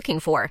business was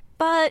looking for.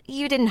 But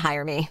you didn't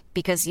hire me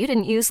because you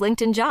didn't use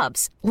LinkedIn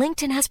Jobs.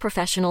 LinkedIn has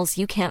professionals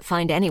you can't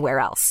find anywhere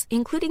else,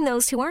 including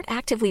those who aren't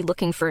actively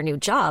looking for a new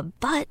job,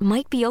 but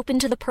might be open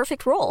to the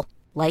perfect role,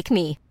 like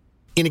me.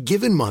 In a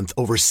given month,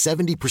 over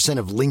 70%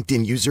 of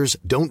LinkedIn users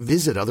don't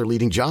visit other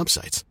leading job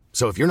sites.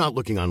 So if you're not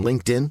looking on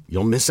LinkedIn,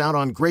 you'll miss out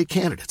on great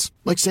candidates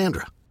like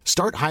Sandra.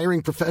 Start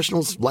hiring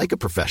professionals like a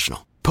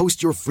professional.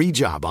 Post your free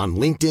job on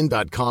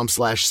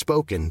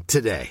linkedin.com/spoken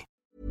today.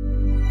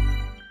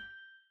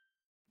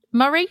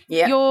 Murray,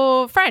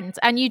 your friend,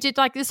 and you did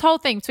like this whole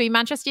thing between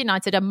Manchester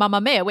United and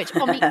Mamma Mia, which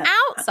on the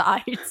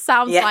outside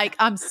sounds like,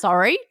 I'm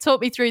sorry, talk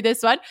me through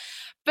this one.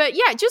 But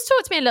yeah, just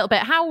talk to me a little bit.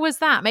 How was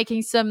that,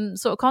 making some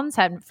sort of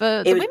content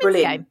for the women's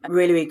brilliant. game?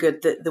 Really, really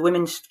good. The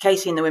women's,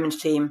 Casey and the women's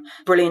team,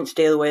 brilliant to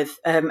deal with.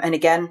 And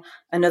again,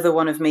 another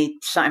one of me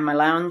sat in my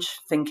lounge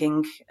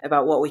thinking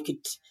about what we could...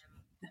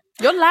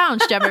 Your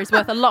lounge, Gemma, is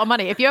worth a lot of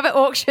money. If you ever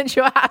auctioned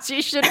your house,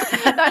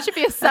 that should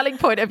be a selling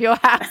point of your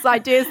house,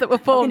 ideas that were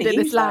formed in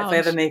this lounge.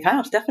 If I ever move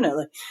house,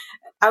 definitely.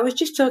 I was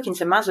just talking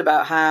to Maz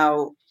about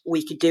how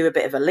we could do a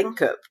bit of a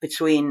link up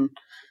between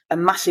a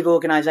massive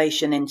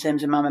organisation in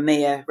terms of Mamma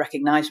Mia,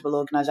 recognisable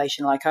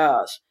organisation like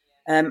ours.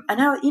 And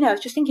now, I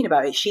was just thinking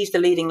about it. She's the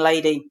leading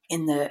lady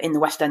in the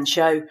West End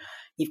show.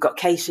 You've got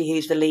Casey,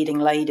 who's the leading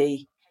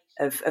lady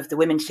of the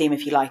women's team,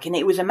 if you like. And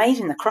it was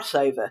amazing, the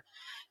crossover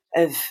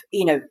of,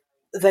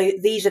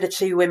 these are the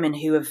two women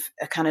who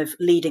are kind of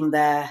leading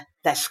their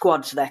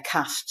squads, their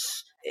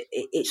casts.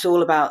 It's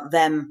all about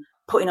them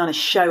putting on a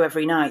show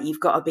every night. You've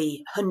got to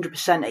be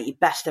 100% at your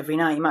best every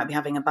night. You might be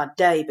having a bad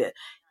day, but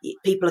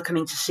people are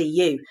coming to see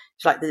you.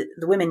 It's like the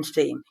women's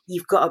team.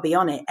 You've got to be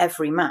on it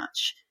every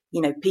match.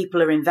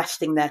 People are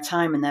investing their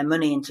time and their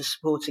money into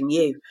supporting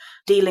you.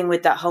 Dealing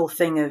with that whole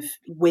thing of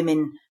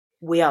women,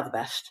 we are the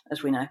best,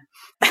 as we know.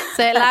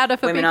 Say it louder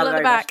for people at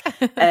the back.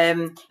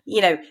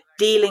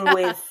 Dealing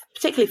with,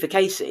 particularly for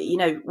Casey,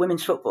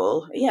 women's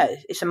football,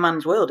 it's a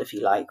man's world, if you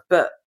like,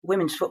 but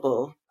women's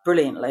football,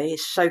 brilliantly,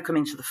 is so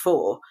coming to the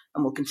fore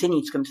and will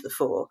continue to come to the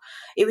fore.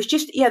 It was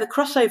just, the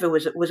crossover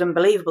was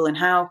unbelievable, and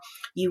how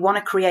you want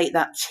to create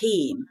that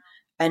team.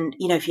 And,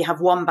 if you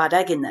have one bad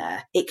egg in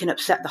there, it can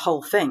upset the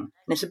whole thing. And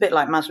it's a bit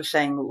like Maz was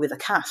saying with a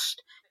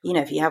cast.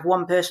 If you have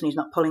one person who's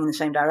not pulling in the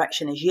same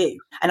direction as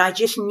you. And I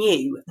just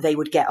knew they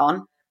would get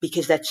on,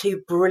 because they're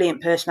two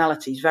brilliant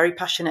personalities, very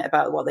passionate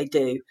about what they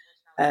do,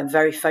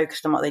 very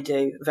focused on what they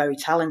do, very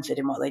talented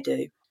in what they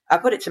do. I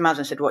put it to Maz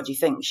and said, what do you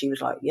think? She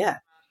was like, yeah,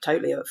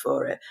 totally up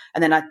for it.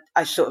 And then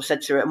I sort of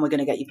said to her, and we're going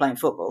to get you playing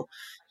football.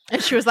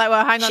 And she was like,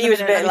 well, hang on. She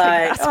was a bit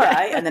like, all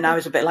right. And then I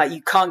was a bit like,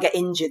 you can't get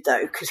injured,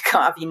 though, because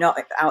can't have you not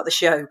out the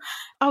show.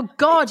 Oh,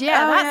 God,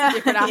 that's a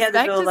different aspect,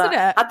 isn't it?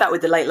 I had that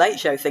with the Late Late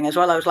Show thing as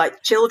well. I was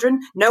like,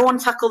 children, no one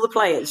tackle the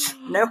players.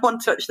 No one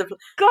touch the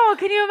players. God,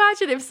 can you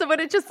imagine if someone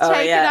had just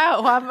taken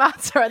out one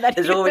matter and then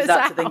there's always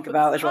that to think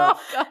about as well.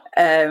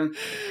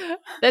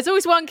 There's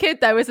always one kid,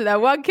 though, isn't there?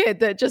 One kid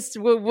that just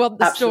will want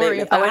the story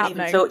of that I won't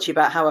happening. even talk to you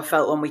about how I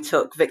felt when we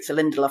took Victor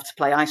Lindelof to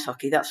play ice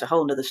hockey. That's a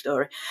whole other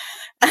story.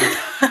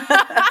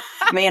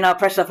 Me and our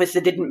press officer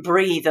didn't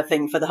breathe, I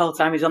think, for the whole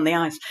time he was on the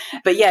ice.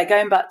 But yeah,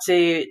 going back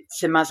to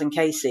Maz and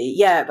Casey,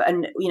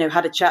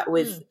 had a chat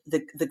with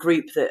the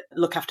group that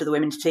look after the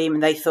women's team,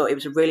 and they thought it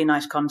was a really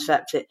nice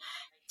concept. It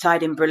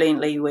tied in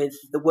brilliantly with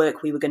the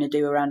work we were going to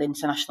do around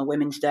International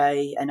Women's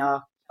Day and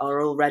our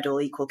All Red, All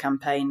Equal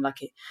campaign,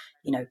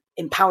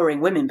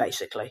 empowering women,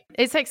 basically.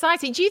 It's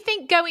exciting. Do you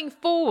think going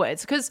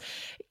forwards, because,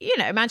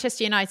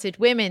 Manchester United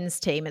women's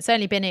team, it's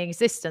only been in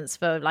existence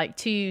for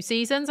 2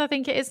 seasons, I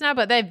think it is now,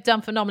 but they've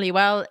done phenomenally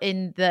well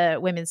in the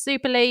Women's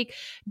Super League.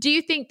 Do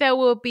you think there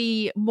will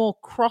be more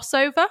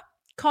crossover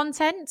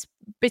content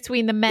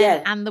between the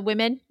men and the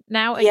women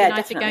now at United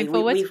definitely. Going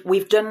forward?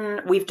 We've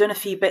done a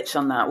few bits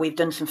on that. We've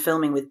done some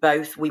filming with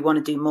both. We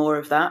want to do more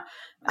of that.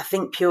 I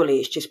think purely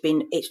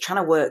it's trying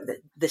to work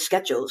the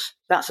schedules.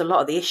 That's a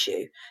lot of the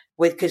issue,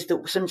 because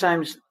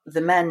sometimes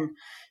the men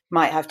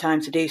might have time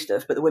to do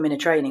stuff, but the women are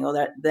training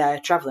or they're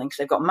traveling because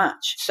they've got a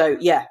match. So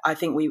I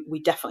think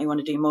we definitely want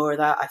to do more of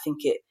that. I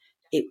think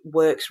it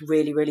works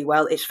really, really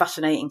well. It's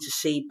fascinating to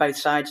see both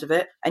sides of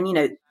it. And,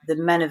 the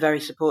men are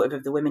very supportive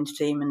of the women's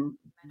team and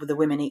the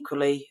women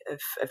equally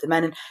of the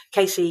men. And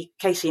Casey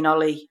and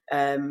Ollie,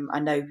 I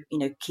know,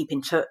 keep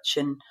in touch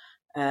and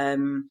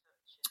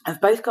have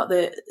both got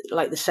the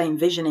same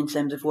vision in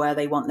terms of where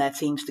they want their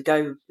teams to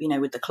go,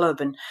 with the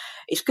club. And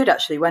it's good,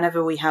 actually,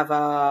 whenever we have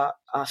our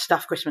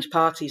staff Christmas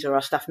parties or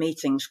our staff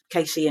meetings,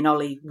 Casey and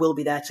Ollie will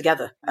be there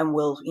together and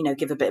we'll,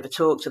 give a bit of a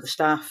talk to the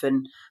staff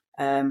and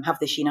have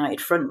this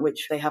united front,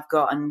 which they have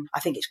got. And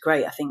I think it's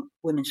great. I think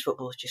women's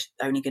football is just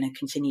only going to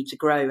continue to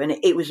grow. And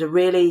it was a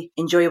really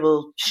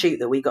enjoyable shoot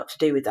that we got to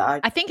do with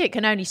that. I think it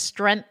can only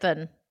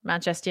strengthen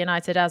Manchester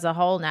United as a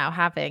whole now,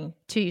 having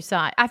two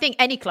sides. I think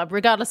any club,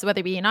 regardless of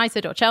whether it be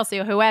United or Chelsea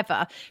or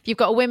whoever, if you've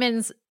got a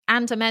women's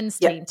and a men's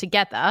team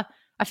together,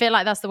 I feel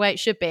like that's the way it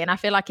should be. And I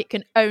feel like it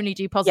can only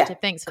do positive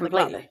things for the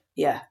club.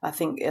 Yeah, I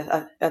think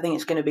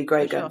it's going to be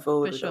great going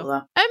forward with all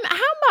that.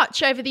 How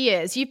much over the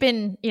years, you've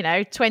been,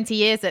 20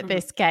 years at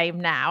this game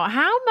now,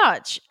 how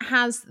much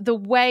has the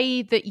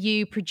way that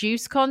you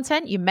produce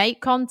content, you make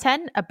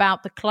content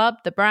about the club,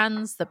 the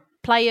brands, the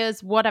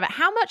players, whatever,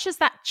 how much has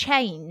that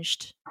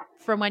changed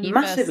from when you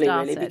Massively, first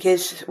started? really,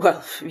 because, well,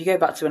 if you go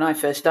back to when I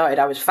first started,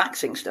 I was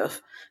faxing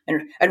stuff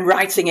and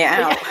writing it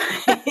out.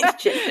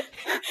 Did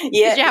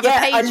you have a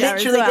pager I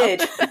literally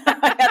did.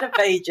 I had a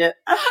pager.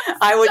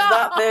 I was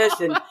that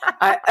person.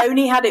 I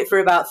only had it for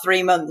about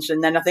 3 months,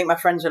 and then I think my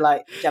friends were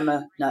like,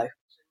 Gemma, no.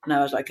 No,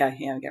 I was like, okay,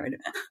 yeah, I'll get rid of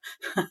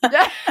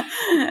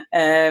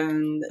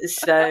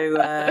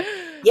it.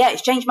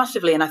 It's changed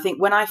massively. And I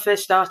think when I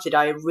first started,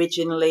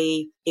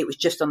 it was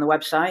just on the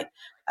website.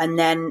 And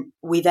then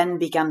we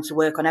began to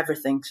work on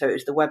everything. So it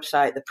was the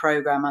website, the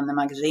programme and the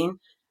magazine.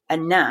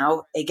 And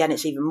now, again,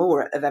 it's even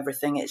more of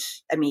everything.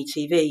 It's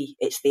METV,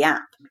 it's the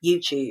app,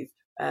 YouTube,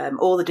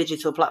 all the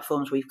digital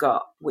platforms we've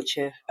got, which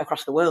are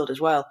across the world as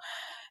well.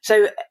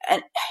 So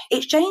and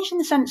it's changed in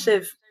the sense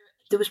of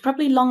there was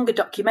probably longer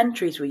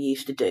documentaries we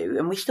used to do,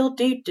 and we still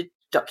do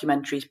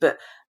documentaries, but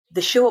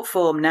the short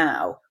form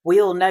now,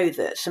 we all know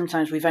that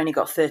sometimes we've only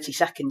got 30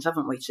 seconds,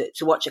 haven't we,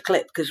 to watch a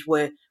clip because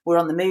we're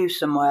on the move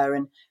somewhere.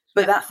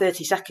 But that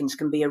 30 seconds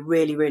can be a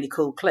really, really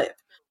cool clip.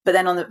 But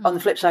then on the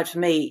flip side for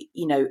me,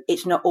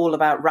 it's not all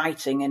about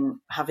writing and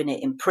having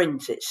it in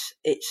print.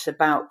 It's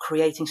about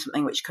creating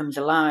something which comes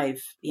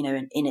alive,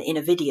 in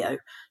a video.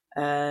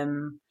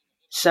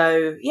 It's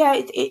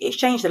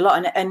changed a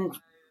lot. And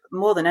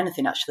more than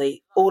anything,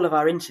 actually, all of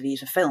our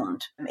interviews are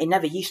filmed. It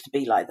never used to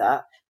be like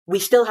that. We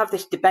still have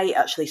this debate,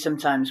 actually,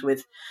 sometimes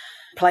with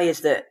players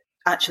that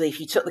actually, if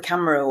you took the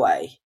camera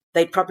away,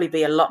 they'd probably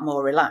be a lot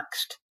more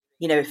relaxed.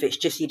 If it's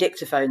just your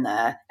dictaphone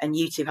there and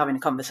you two having a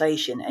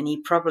conversation, and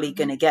you're probably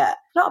going to get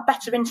not a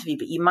better interview,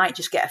 but you might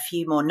just get a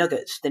few more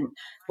nuggets than.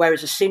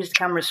 Whereas as soon as the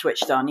camera's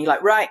switched on, you're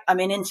like, right, I'm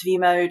in interview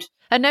mode.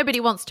 And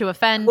nobody wants to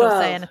offend or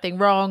say anything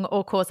wrong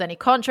or cause any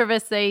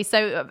controversy.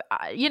 So,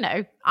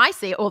 I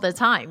see it all the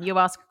time. You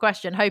ask a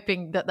question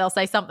hoping that they'll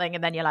say something,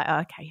 and then you're like, oh,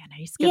 okay,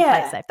 he's going to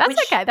play it safe. That's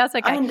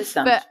okay. I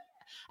understand. But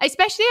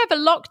especially over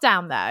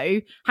lockdown,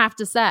 though, have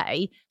to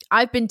say,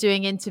 I've been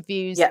doing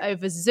interviews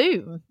over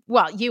Zoom.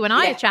 Well, you and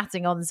I are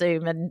chatting on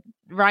Zoom and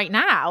right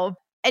now.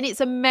 And it's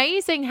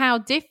amazing how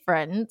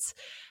different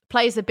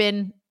players have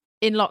been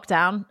in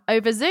lockdown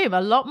over Zoom.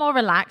 A lot more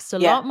relaxed, a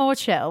lot more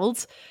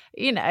chilled,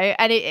 and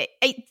I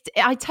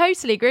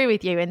totally agree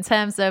with you in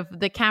terms of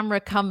the camera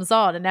comes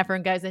on and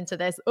everyone goes into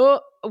this.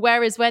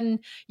 Whereas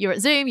when you're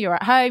at Zoom, you're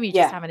at home, you're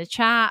just having a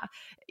chat.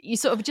 You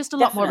sort of just a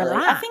lot more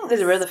relaxed. I think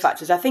there are other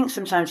factors. I think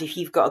sometimes if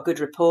you've got a good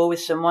rapport with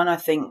someone, I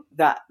think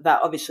that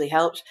obviously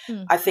helps.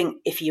 I think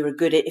if you're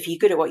good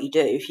at what you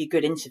do, if you're a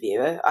good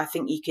interviewer, I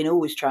think you can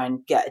always try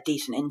and get a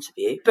decent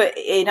interview. But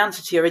in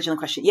answer to your original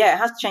question, it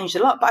has changed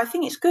a lot. But I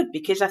think it's good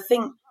because I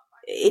think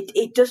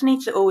it does need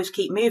to always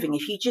keep moving.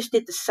 If you just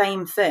did the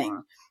same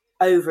thing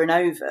over and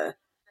over,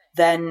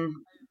 then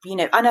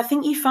and I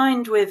think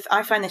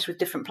I find this with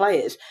different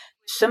players.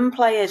 Some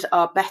players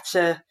are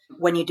better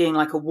when you're doing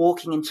like a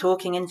walking and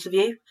talking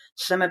interview.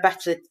 Some are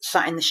better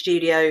sat in the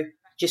studio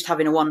just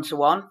having a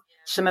one-to-one.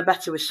 Some are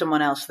better with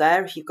someone else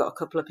there if you've got a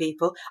couple of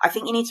people. I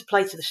think you need to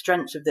play to the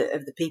strengths of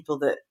the people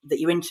that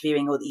you're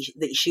interviewing or that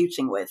you're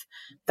shooting with.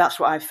 That's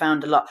what I've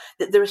found a lot.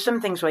 There are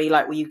some things where you're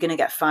like, well, you're going to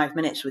get 5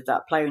 minutes with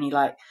that player, and you're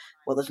like,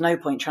 well, there's no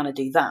point trying to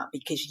do that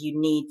because you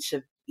need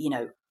to,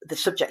 the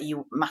subject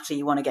matter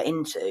you want to get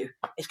into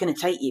is going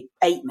to take you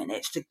 8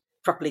 minutes to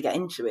properly get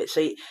into it. So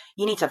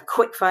you need to have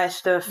quick fire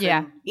stuff.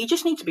 Yeah. You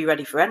just need to be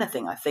ready for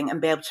anything, I think, and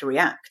be able to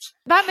react.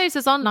 That moves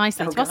us on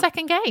nicely to our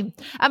second game.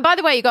 And by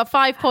the way, you got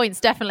 5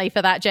 points definitely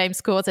for that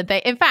James Corden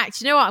thing. In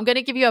fact, you know what? I'm going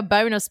to give you a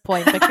bonus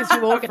point because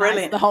you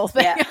organised the whole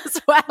thing as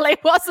well.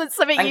 It wasn't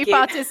something you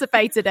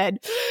participated in.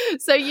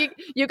 So you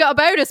got a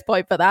bonus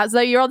point for that.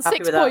 So you're on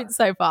 6 points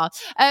so far.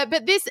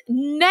 But this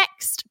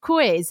next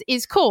quiz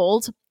is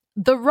called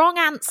The wrong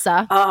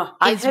answer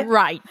is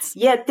right.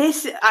 Yeah,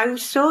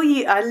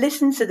 I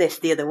listened to this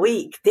the other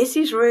week. This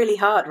is really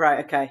hard.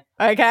 Right, okay.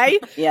 Okay.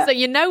 Yeah. So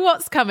you know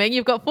what's coming.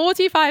 You've got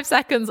 45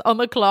 seconds on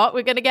the clock.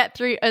 We're going to get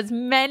through as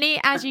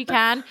many as you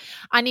can.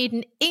 I need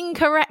an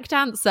incorrect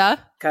answer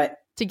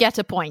to get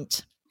a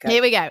point. Okay.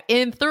 Here we go.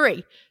 In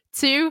 3,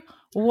 2,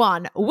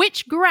 1.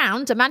 Which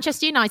ground do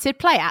Manchester United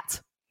play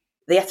at?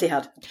 The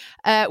Etihad.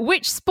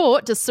 Which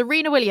sport does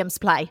Serena Williams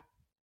play?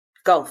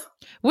 Golf.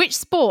 Which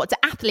sport do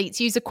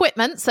athletes use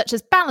equipment such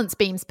as balance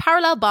beams,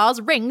 parallel bars,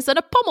 rings, and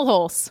a pommel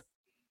horse?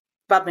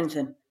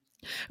 Badminton.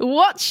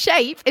 What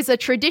shape is a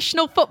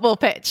traditional football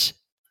pitch?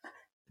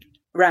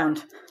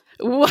 Round.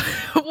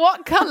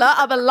 What colour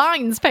are the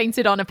lines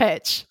painted on a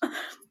pitch?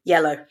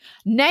 Yellow.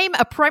 Name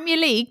a Premier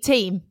League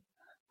team.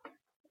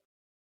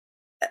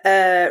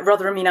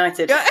 Rotherham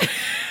United.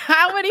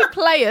 How many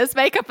players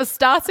make up a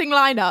starting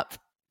lineup?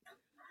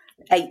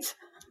 8.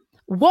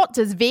 What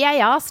does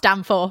VAR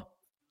stand for?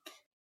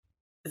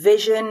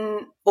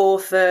 Vision,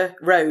 author,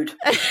 road.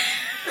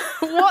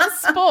 What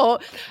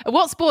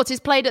sport is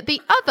played at the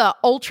other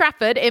Old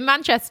Trafford in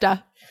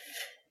Manchester?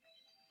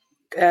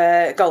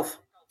 Golf.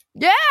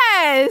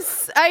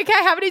 Yes. Okay,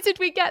 how many did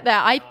we get there?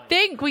 I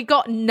think we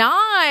got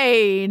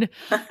 9.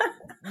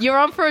 You're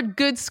on for a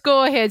good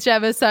score here,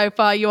 Gemma, so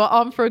far. You are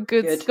on for a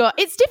good score.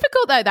 It's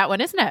difficult, though, that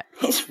one, isn't it?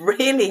 It's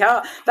really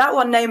hard. That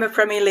one, name a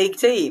Premier League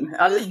team.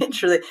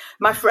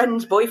 My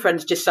friend's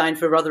boyfriend's just signed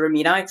for Rotherham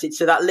United,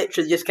 so that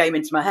literally just came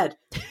into my head.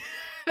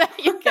 There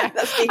you go.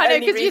 I know,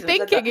 because you're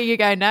thinking and you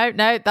go, no,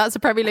 that's a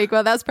Premier League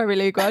one. That's a Premier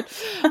League one.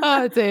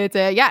 Oh, dear.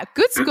 Yeah,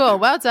 good score.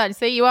 Well done.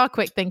 See, you are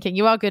quick thinking.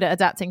 You are good at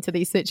adapting to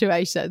these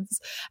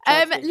situations.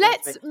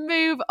 Let's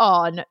move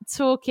on,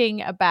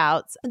 talking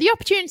about the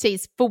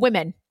opportunities for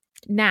women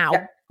now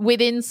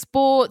within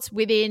sports,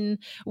 within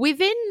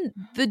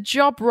the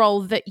job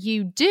role that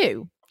you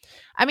do.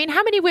 I mean,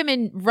 how many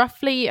women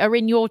roughly are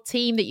in your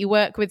team that you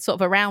work with sort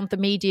of around the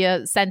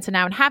media centre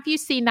now? And have you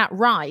seen that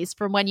rise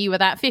from when you were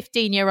that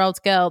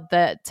 15-year-old girl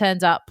that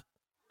turned up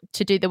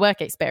to do the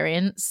work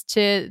experience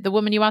to the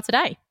woman you are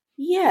today?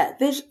 Yeah,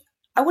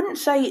 I wouldn't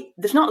say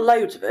there's not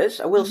loads of us.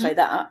 I will say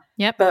that.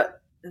 Yep.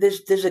 But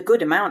there's a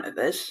good amount of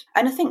us.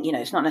 And I think,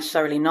 it's not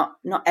necessarily not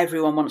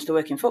everyone wants to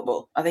work in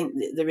football. I think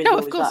there is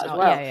always that as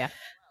well. Yeah.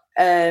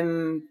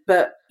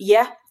 But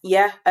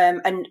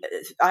and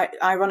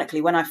ironically,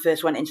 when I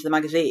first went into the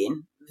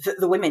magazine,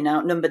 the women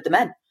outnumbered the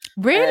men.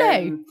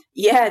 Really?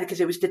 Yeah,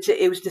 because it was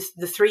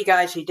the 3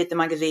 guys who did the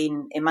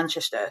magazine in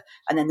Manchester,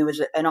 and then there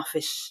was an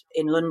office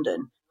in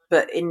London.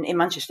 But in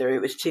Manchester,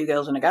 it was 2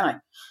 girls and a guy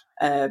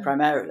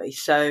primarily.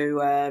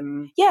 So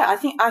I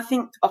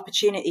think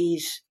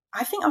opportunities.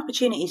 I think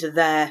opportunities are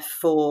there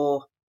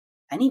for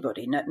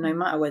anybody, no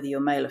matter whether you're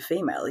male or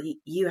female.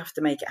 You have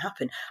to make it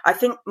happen. I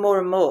think more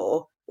and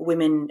more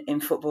women in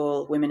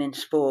football, women in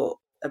sport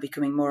are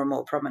becoming more and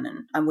more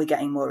prominent, and we're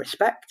getting more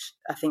respect.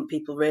 I think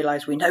people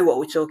realise we know what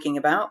we're talking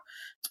about.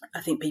 I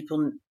think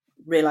people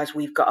realise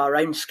we've got our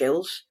own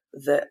skills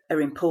that are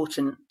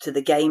important to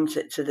the game,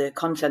 to the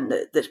content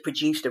that's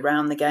produced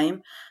around the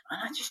game. And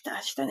I just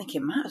don't think it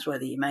matters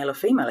whether you're male or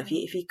female. If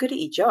you're good at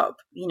your job,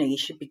 you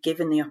should be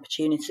given the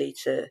opportunity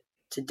to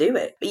do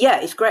it. But yeah,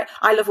 it's great.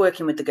 I love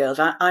working with the girls.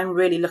 I'm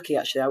really lucky,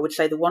 actually. I would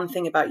say the one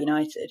thing about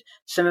United,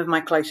 some of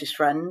my closest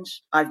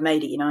friends I've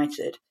made at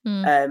United,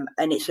 and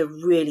it's a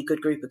really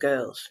good group of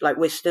girls. Like,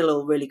 we're still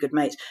all really good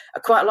mates.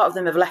 Quite a lot of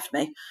them have left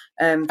me.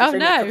 No.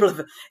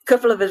 A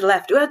couple of us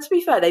left. Well, to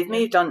be fair, they've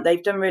moved on.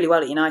 They've done really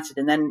well at United,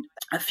 and then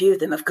a few of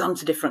them have gone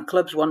to different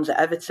clubs. One's at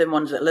Everton,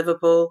 one's at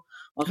Liverpool.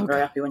 Wasn't very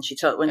happy when she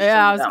told me that.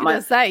 I was going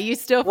to say, you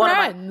still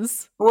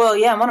friends?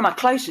 One of my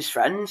closest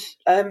friends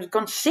has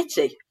gone to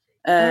City.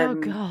 Oh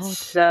God!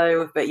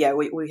 So, but yeah,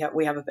 we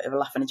have a bit of a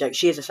laugh and a joke.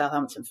 She is a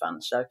Southampton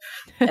fan, so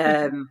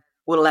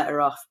we'll let her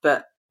off.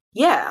 But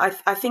yeah,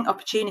 I think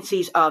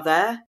opportunities are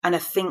there, and I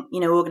think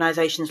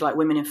organisations like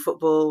Women in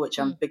Football, which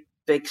I'm a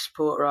big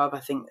supporter of. I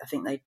think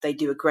they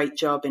do a great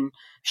job in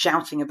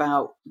shouting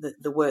about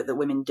the work that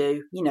women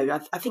do.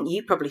 I think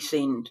you've probably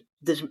seen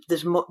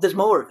there's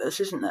more of us,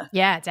 isn't there?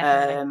 Yeah,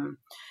 definitely.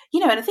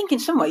 And I think in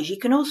some ways you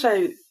can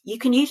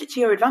use it to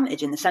your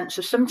advantage, in the sense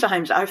of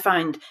sometimes I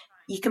find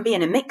you can be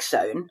in a mix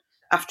zone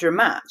after a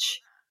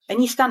match and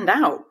you stand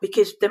out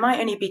because there might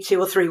only be 2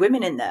 or 3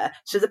 women in there.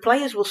 So the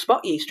players will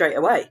spot you straight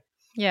away.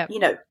 Yeah.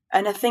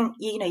 And I think,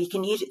 you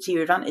can use it to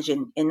your advantage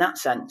in that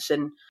sense.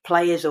 And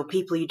players or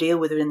people you deal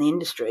with in the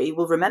industry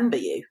will remember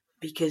you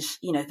because,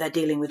 they're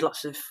dealing with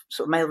lots of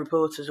sort of male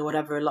reporters or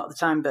whatever a lot of the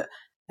time, but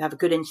they have a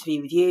good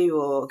interview with you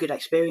or a good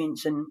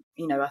experience. And,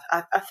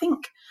 I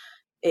think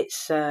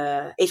it's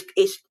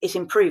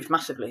improved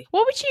massively.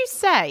 What would you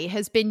say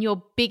has been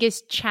your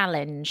biggest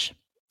challenge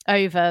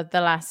over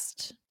the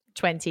last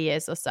 20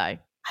 years or so? I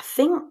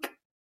think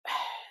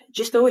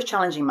just always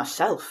challenging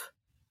myself.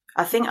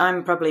 I think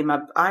I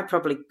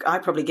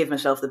probably give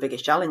myself the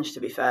biggest challenge, to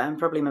be fair. I'm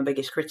probably my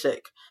biggest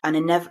critic. And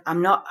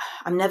I'm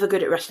never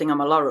good at resting on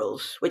my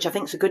laurels, which I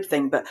think is a good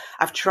thing, but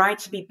I've tried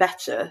to be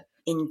better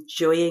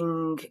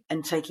enjoying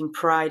and taking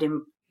pride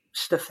in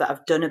stuff that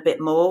I've done a bit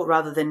more,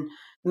 rather than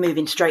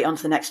moving straight on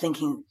to the next thing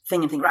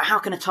and think, right, how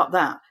can I top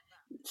that?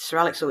 Sir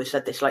Alex always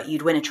said this, like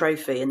you'd win a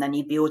trophy and then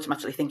you'd be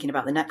automatically thinking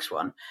about the next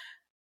one.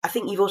 I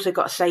think you've also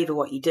got to savour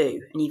what you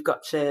do, and you've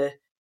got to,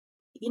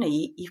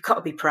 you've got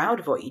to be proud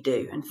of what you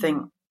do and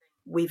think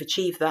we've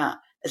achieved that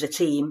as a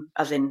team,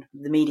 as in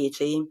the media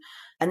team.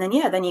 And then,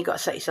 then you've got to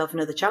set yourself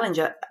another challenge.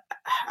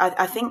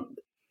 I think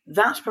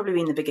that's probably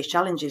been the biggest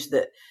challenge, is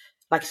that,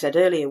 like I said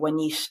earlier, when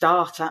you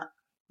start at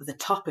the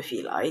top, if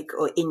you like,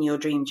 or in your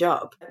dream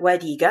job, where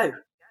do you go?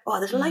 Oh,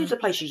 there's loads of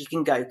places you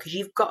can go because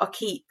you've got to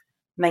keep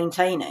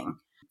maintaining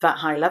that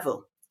high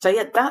level. So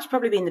that's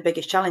probably been the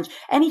biggest challenge.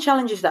 Any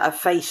challenges that I've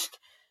faced,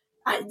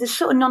 they're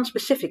sort of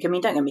non-specific. I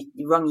mean, don't get me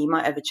wrong, you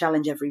might have a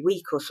challenge every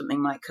week or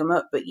something might come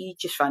up, but you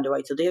just find a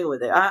way to deal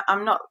with it.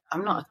 I'm not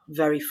a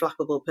very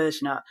flappable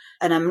person,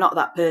 and I'm not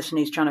that person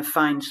who's trying to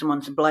find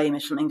someone to blame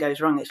if something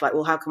goes wrong. It's like,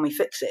 well, how can we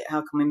fix it?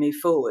 How can we move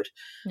forward?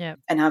 Yeah.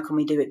 And how can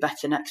we do it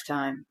better next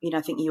time?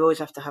 I think you always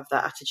have to have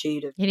that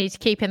attitude of... You need to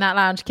keep in that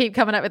lounge, keep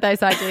coming up with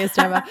those ideas,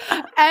 Gemma.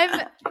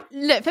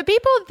 Look, for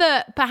people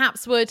that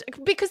perhaps would,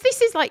 because this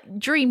is like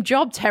dream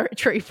job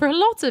territory for a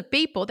lot of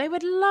people, they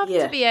would love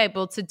to be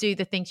able to do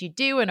the things you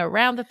do and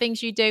around the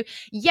things you do.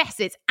 Yes,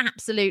 it's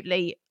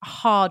absolutely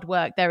hard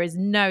work. There is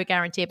no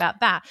guarantee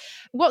about that.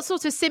 What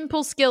sort of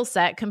simple skill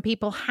set can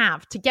people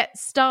have to get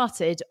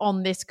started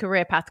on this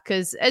career path?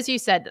 Because as you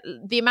said,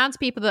 the amount of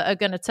people that are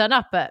going to turn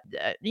up at,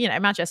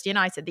 Manchester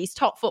United, these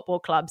top football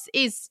clubs,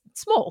 is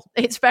small.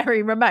 It's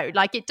very remote.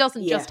 Like, it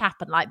doesn't just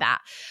happen like that.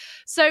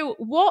 So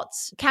what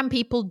can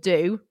people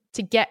do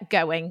to get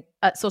going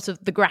at sort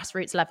of the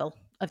grassroots level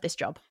of this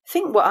job? I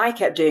think what I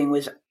kept doing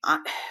was,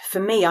 for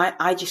me,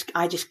 I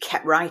just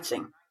kept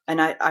writing.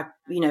 And I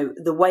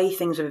the way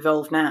things have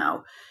evolved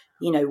now,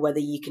 whether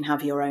you can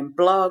have your own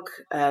blog,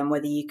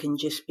 whether you can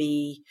just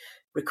be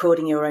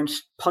recording your own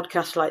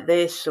podcast like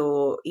this,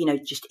 or,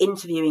 just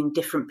interviewing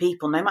different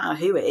people, no matter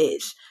who it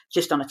is,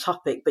 just on a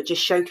topic, but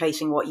just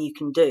showcasing what you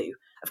can do.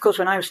 Of course,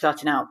 when I was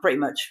starting out, pretty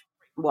much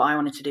what I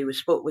wanted to do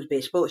was be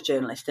a sports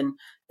journalist, and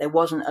there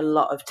wasn't a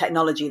lot of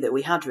technology that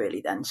we had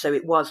really then. So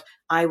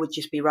I would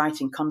just be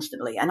writing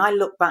constantly. And I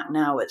look back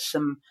now at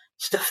some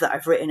stuff that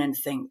I've written and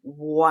think,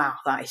 wow,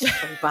 that is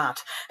so bad.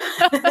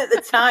 At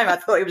the time, I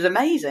thought it was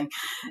amazing.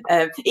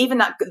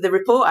 Even the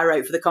report I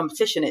wrote for the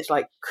competition, it's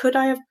like, could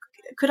I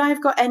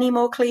have got any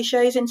more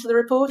cliches into the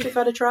report if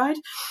I'd have tried?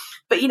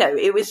 But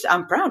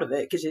I'm proud of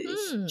it because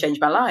it's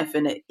changed my life,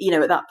 and at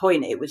that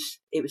point, it was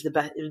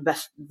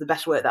the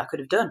best work that I could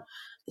have done.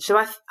 So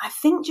I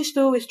think just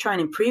always try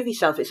and improve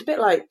yourself. It's a bit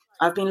like,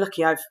 I've been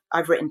lucky.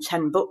 I've written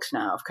 10 books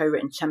now. I've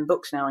co-written 10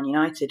 books now on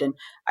United, and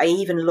I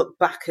even look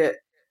back at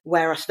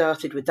where I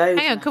started with those.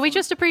 Hang on, can we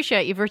just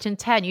appreciate you've written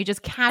 10? You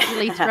just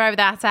casually throw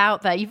that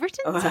out there. You've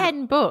written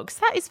 10 books.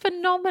 That is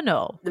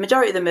phenomenal. The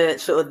majority of them are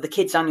sort of the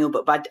kids' annual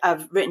book, but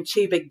I've written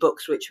 2 big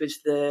books, which was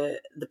the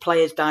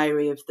Player's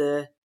Diary of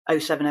the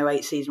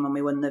 07-08 season when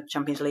we won the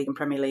Champions League and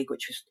Premier League,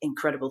 which was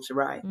incredible to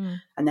write.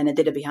 And then I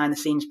did a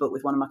behind-the-scenes book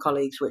with one of my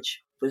colleagues,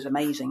 which was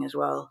amazing as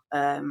well.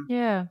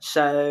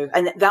 So,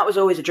 and that was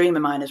always a dream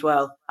of mine as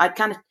well. I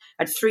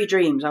had 3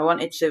 dreams. I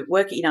wanted to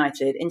work at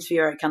United,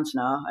 interview Eric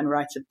Cantona, and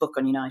write a book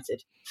on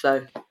United.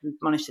 So I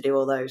managed to do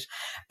all those.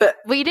 But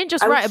you didn't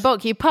just write a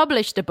book, you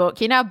published a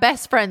book. You're now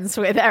best friends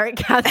with Eric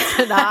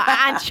Cantona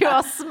and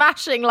you're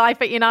smashing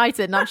life at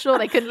United, and I'm sure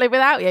they couldn't live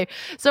without you.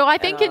 So I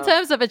think in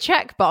terms of a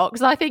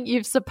checkbox, I think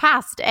you've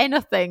surpassed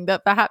anything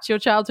that perhaps your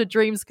childhood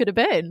dreams could have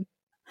been.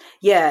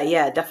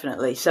 Yeah,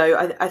 definitely. So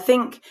I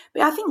think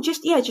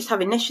just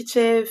have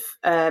initiative.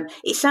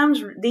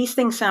 These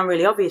things sound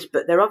really obvious,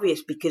 but they're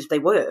obvious because they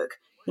work.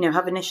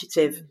 Have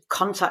initiative,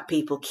 contact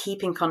people,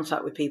 keep in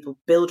contact with people,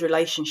 build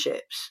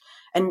relationships,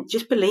 and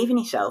just believe in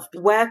yourself.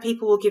 Where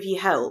people will give you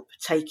help,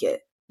 take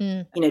it.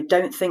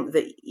 Don't think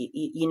that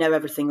you know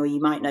everything, or you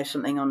might know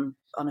something on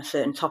a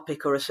certain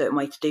topic or a certain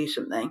way to do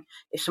something.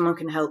 If someone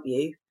can help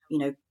you,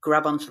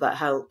 grab onto that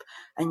help,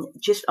 and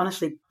just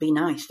honestly be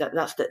nice.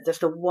 That's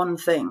the one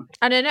thing.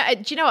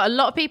 And do you know what? A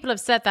lot of people have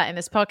said that in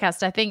this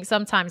podcast. I think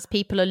sometimes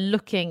people are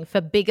looking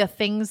for bigger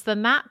things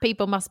than that.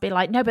 People must be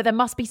like, no, but there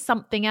must be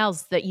something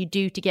else that you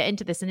do to get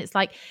into this. And it's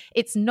like,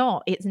 it's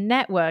not. It's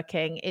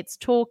networking. It's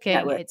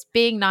talking. It's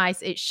being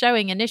nice. It's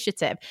showing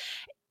initiative.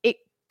 It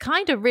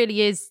kind of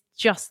really is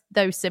just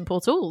those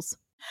simple tools.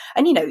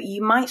 And,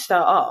 you might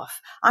start off.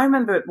 I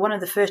remember one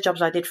of the first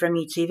jobs I did for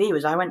MUTV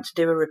was I went to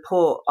do a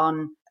report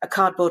on a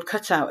cardboard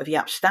cutout of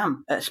Jaap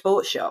Stam at a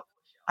sports shop.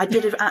 I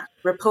did a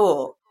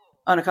report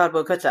on a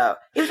cardboard cutout.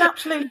 It was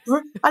absolutely,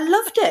 I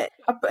loved it.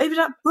 It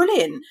was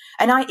brilliant.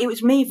 And it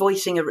was me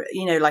voicing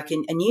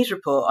a news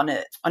report on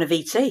a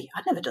VT.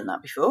 I'd never done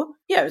that before.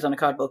 Yeah, it was on a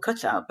cardboard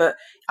cutout, but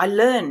I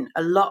learned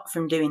a lot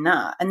from doing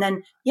that. And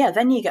then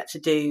you get to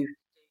do,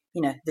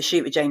 the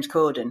shoot with James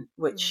Corden,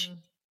 which,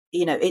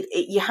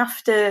 you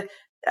have to,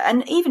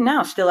 and even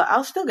now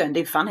I'll still go and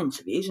do fan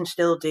interviews and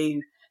still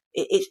do,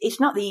 it's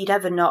not that you'd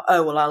ever not,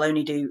 I'll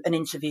only do an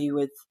interview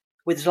with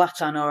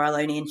Zlatan, or I'll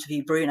only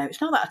interview Bruno.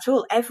 It's not that at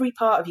all. Every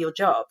part of your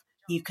job,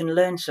 you can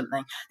learn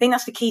something. I think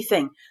that's the key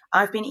thing.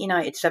 I've been at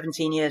United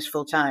 17 years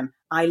full time.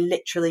 I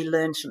literally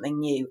learn something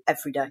new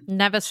every day.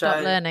 Never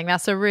stop learning.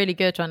 That's a really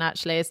good one,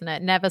 actually, isn't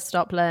it? Never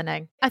stop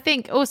learning. I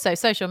think also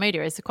social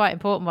media is a quite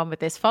important one with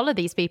this. Follow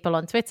these people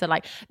on Twitter.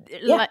 Like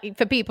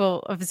for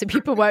people, obviously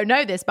people won't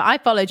know this, but I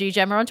followed you,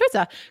 Gemma, on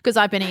Twitter because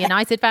I've been a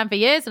United fan for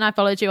years, and I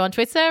followed you on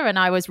Twitter, and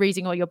I was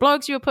reading all your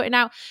blogs you were putting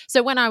out.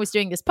 So when I was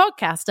doing this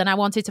podcast and I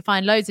wanted to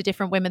find loads of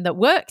different women that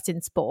worked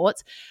in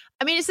sport,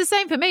 I mean, it's the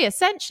same for me,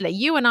 essentially.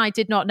 You and I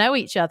did not know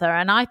each other,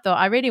 and I thought,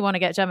 I really want to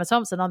get Gemma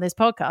Thompson on this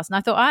podcast. And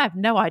I thought, I have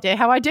no idea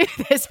how I do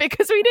this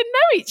because we didn't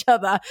know each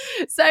other.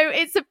 So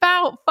it's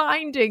about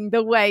finding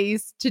the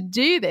ways to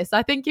do this.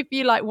 I think if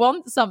you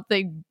want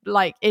something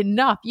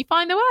enough, you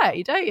find the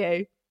way, don't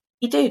you?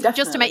 You do, definitely.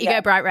 Just to make you go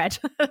bright red.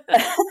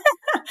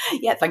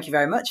 Yeah, thank you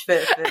very much for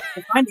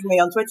finding me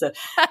on Twitter.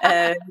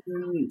 And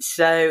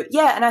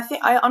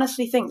I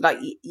honestly think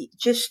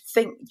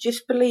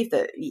just believe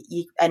that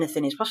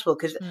anything is possible,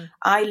 because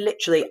I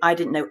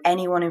didn't know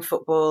anyone in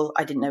football.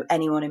 I didn't know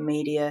anyone in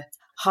media.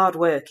 Hard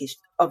work is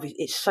obvious.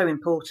 It's so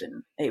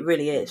important. It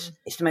really is.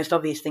 It's the most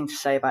obvious thing to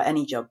say about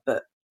any job,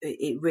 but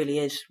it really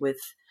is with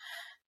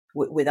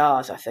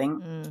ours, I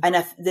think.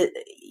 And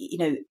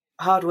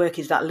hard work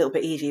is that little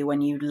bit easier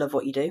when you love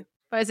what you do.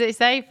 What does it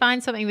say?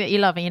 Find something that you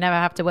love and you never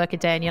have to work a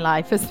day in your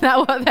life. Isn't that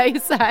what they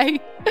say?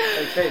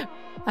 So true.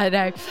 I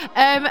know.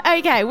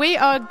 Okay, we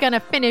are going to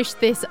finish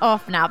this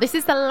off now. This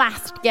is the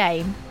last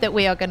game that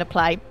we are going to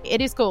play. It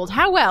is called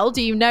How Well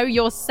Do You Know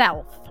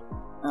Yourself?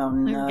 Oh,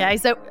 no. Okay,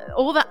 so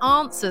all the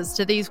answers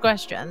to these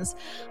questions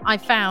I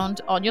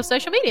found on your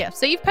social media.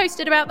 So you've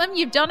posted about them.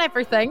 You've done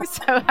everything.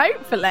 So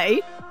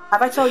hopefully...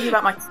 Have I told you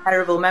about my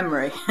terrible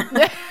memory?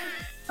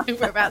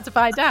 We're about to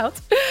find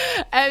out.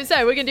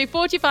 So we're going to do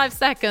 45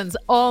 seconds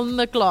on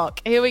the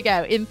clock. Here we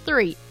go. In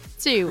 3,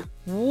 2,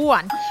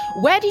 1.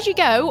 Where did you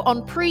go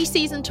on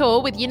pre-season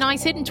tour with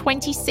United in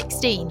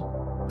 2016?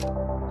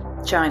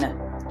 China.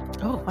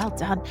 Oh, well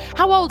done.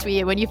 How old were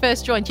you when you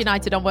first joined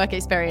United on work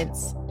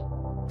experience?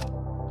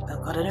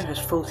 Oh, God, I don't know if it was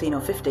 14 or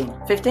 15.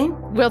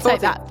 15? We'll 14.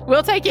 take that.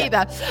 We'll take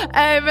either.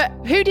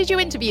 Who did you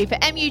interview for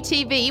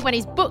MUTV when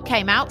his book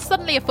came out,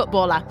 Suddenly a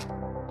Footballer?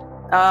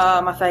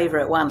 My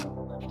favourite one.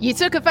 You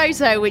took a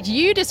photo which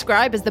you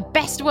describe as the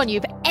best one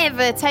you've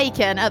ever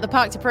taken at the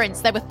Parc des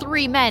Princes. There were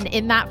 3 men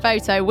in that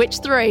photo. Which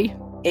 3?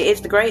 It is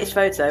the greatest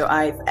photo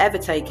I've ever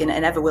taken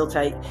and ever will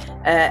take.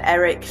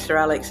 Eric, Sir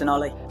Alex and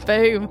Ollie.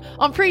 Boom.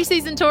 On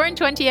pre-season tour in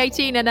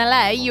 2018 in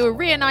LA, you were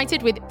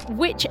reunited with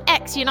which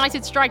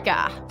ex-United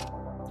striker?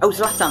 Oh,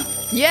 Zlatan.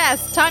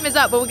 Yes, time is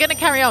up, but we're going to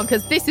carry on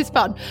because this is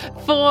fun.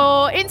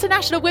 For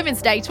International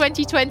Women's Day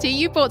 2020,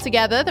 you brought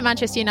together the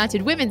Manchester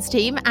United women's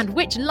team and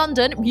which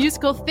London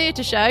musical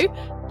theatre show?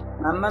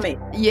 Mamma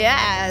Mia.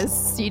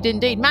 Yes, you did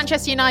indeed.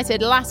 Manchester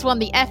United last won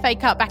the FA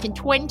Cup back in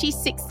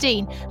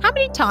 2016. How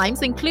many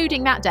times,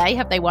 including that day,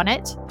 have they won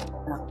it?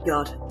 Oh,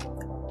 God.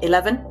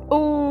 11?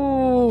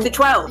 Ooh. Is it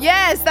 12?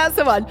 Yes, that's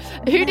the one.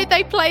 Who did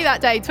they play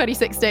that day,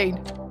 2016?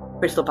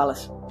 Crystal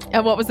Palace.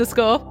 And what was the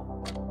score?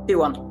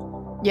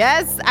 2-1.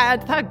 Yes,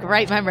 and that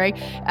great memory.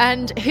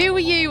 And who were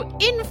you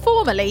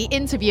informally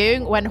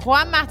interviewing when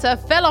Juan Mata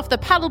fell off the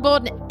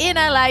paddleboard in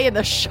LA in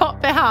the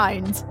shot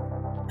behind?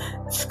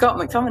 Scott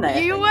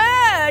McTominay. You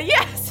were,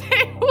 yes,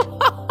 it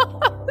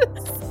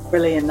was.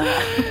 Brilliant,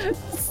 that.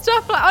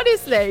 Stuff like,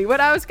 honestly,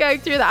 when I was going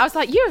through that, I was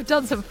like, you have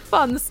done some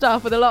fun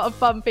stuff with a lot of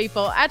fun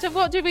people. Adam,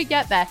 what did we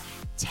get there?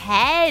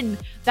 10.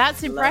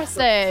 That's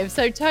impressive.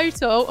 So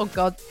total, oh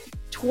God,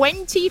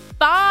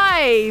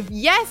 25.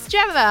 Yes,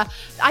 Gemma.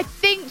 I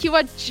think you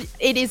are,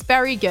 it is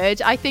very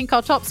good. I think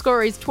our top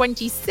scorer is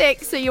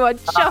 26, so you are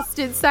just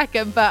in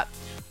second. But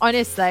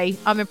honestly,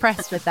 I'm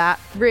impressed with that.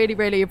 Really,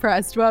 really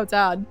impressed. Well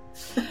done.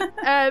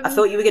 I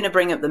thought you were going to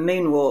bring up the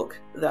moonwalk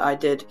that I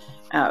did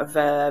out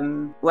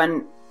of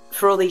when,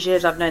 for all these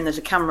years I've known there's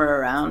a camera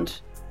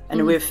around,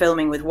 and we were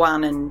filming with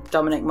Juan and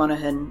Dominic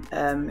Monaghan,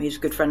 who's a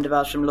good friend of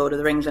ours from Lord of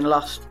the Rings and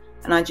Lost.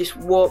 And I just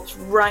walked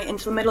right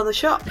into the middle of the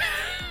shop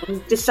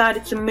and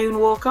decided to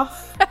moonwalk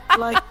off.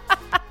 Like,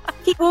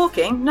 keep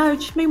walking. No,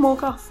 just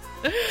moonwalk off.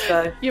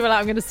 So you were like,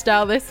 I'm going to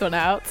style this one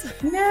out.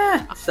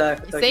 Yeah. So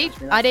see,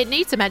 I didn't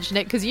need to mention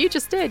it because you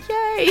just did.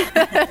 Yay.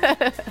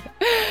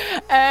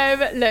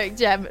 Look,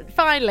 Gem,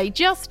 finally,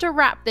 just to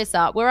wrap this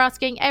up, we're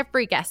asking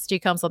every guest who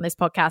comes on this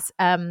podcast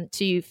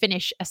to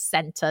finish a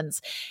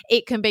sentence.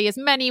 It can be as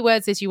many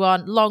words as you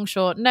want, long,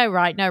 short, no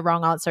right, no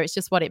wrong answer. It's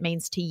just what it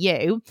means to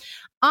you.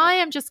 I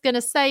am just going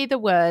to say the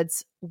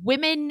words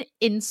women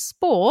in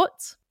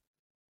sport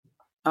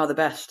are the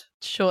best.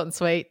 Short and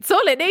sweet. It's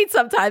all it needs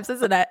sometimes,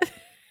 isn't it?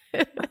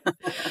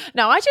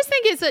 No, I just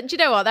think do you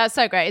know what? That's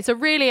so great. It's a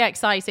really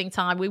exciting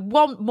time. We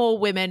want more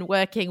women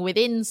working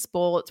within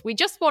sport. We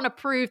just want to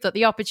prove that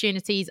the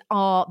opportunities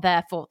are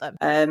there for them.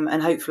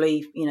 And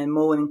hopefully,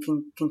 more women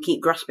can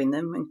keep grasping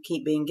them and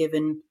keep being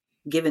given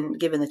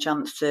the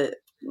chance to,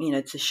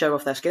 to show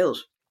off their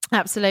skills.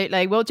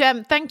 Absolutely. Well,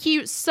 Gem, thank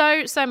you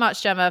so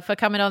much, Gemma, for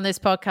coming on this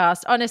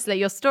podcast. Honestly,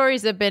 your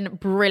stories have been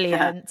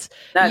brilliant.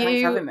 Yeah. No,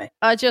 thanks for having me.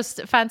 Are just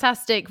a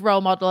fantastic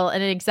role model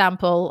and an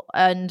example,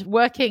 and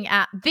working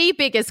at the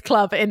biggest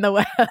club in the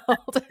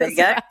world. There you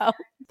go. Well.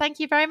 Thank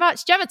you very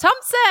much, Gemma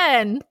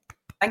Thompson.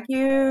 Thank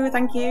you.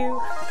 Thank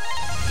you.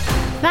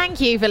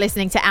 Thank you for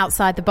listening to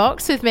Outside the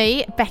Box with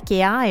me,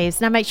 Becky Ives.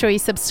 Now make sure you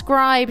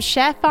subscribe,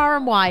 share far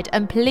and wide,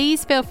 and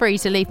please feel free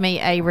to leave me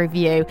a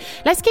review.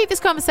 Let's keep this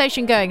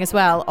conversation going as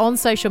well on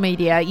social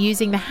media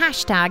using the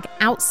hashtag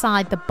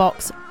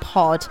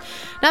OutsideTheBoxPod.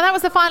 Now that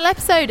was the final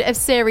episode of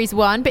Series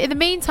 1, but in the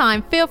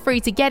meantime, feel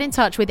free to get in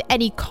touch with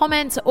any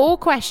comments or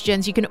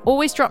questions. You can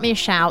always drop me a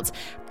shout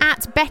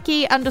at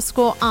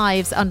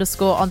Becky_Ives_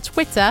 on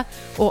Twitter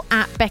or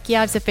at Becky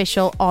Ives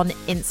Official on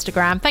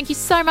Instagram. Thank you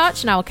so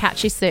much, and I will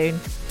catch you soon.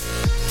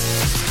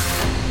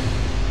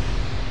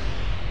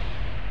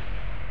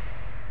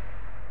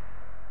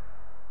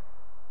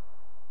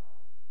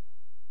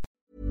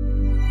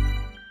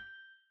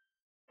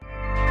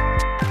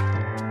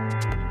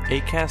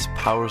 Acast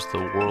powers the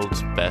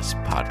world's best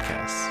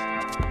podcasts.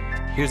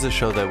 Here's a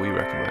show that we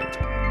recommend.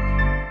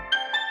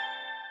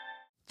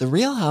 The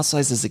Real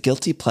Housewives is a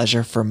guilty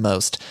pleasure for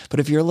most,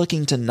 but if you're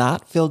looking to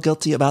not feel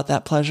guilty about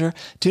that pleasure,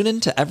 tune in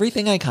to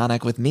Everything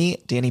Iconic with me,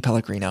 Danny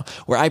Pellegrino,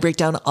 where I break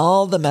down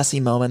all the messy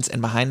moments and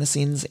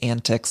behind-the-scenes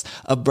antics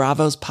of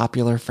Bravo's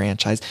popular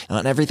franchise. And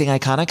on Everything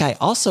Iconic, I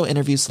also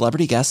interview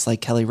celebrity guests like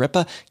Kelly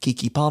Ripa,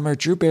 Keke Palmer,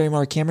 Drew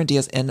Barrymore, Cameron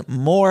Diaz, and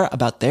more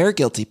about their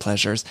guilty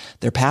pleasures,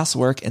 their past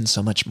work, and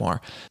so much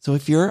more. So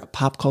if you're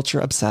pop culture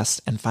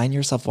obsessed and find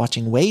yourself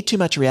watching way too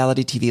much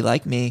reality TV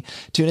like me,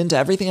 tune into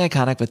Everything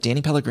Iconic with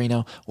Danny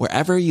Pellegrino,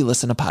 wherever you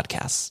listen to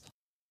podcasts.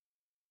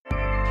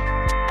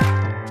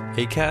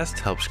 Acast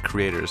helps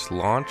creators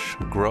launch,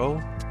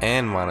 grow,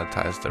 and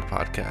monetize their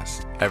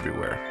podcasts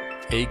everywhere.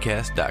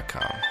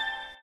 Acast.com.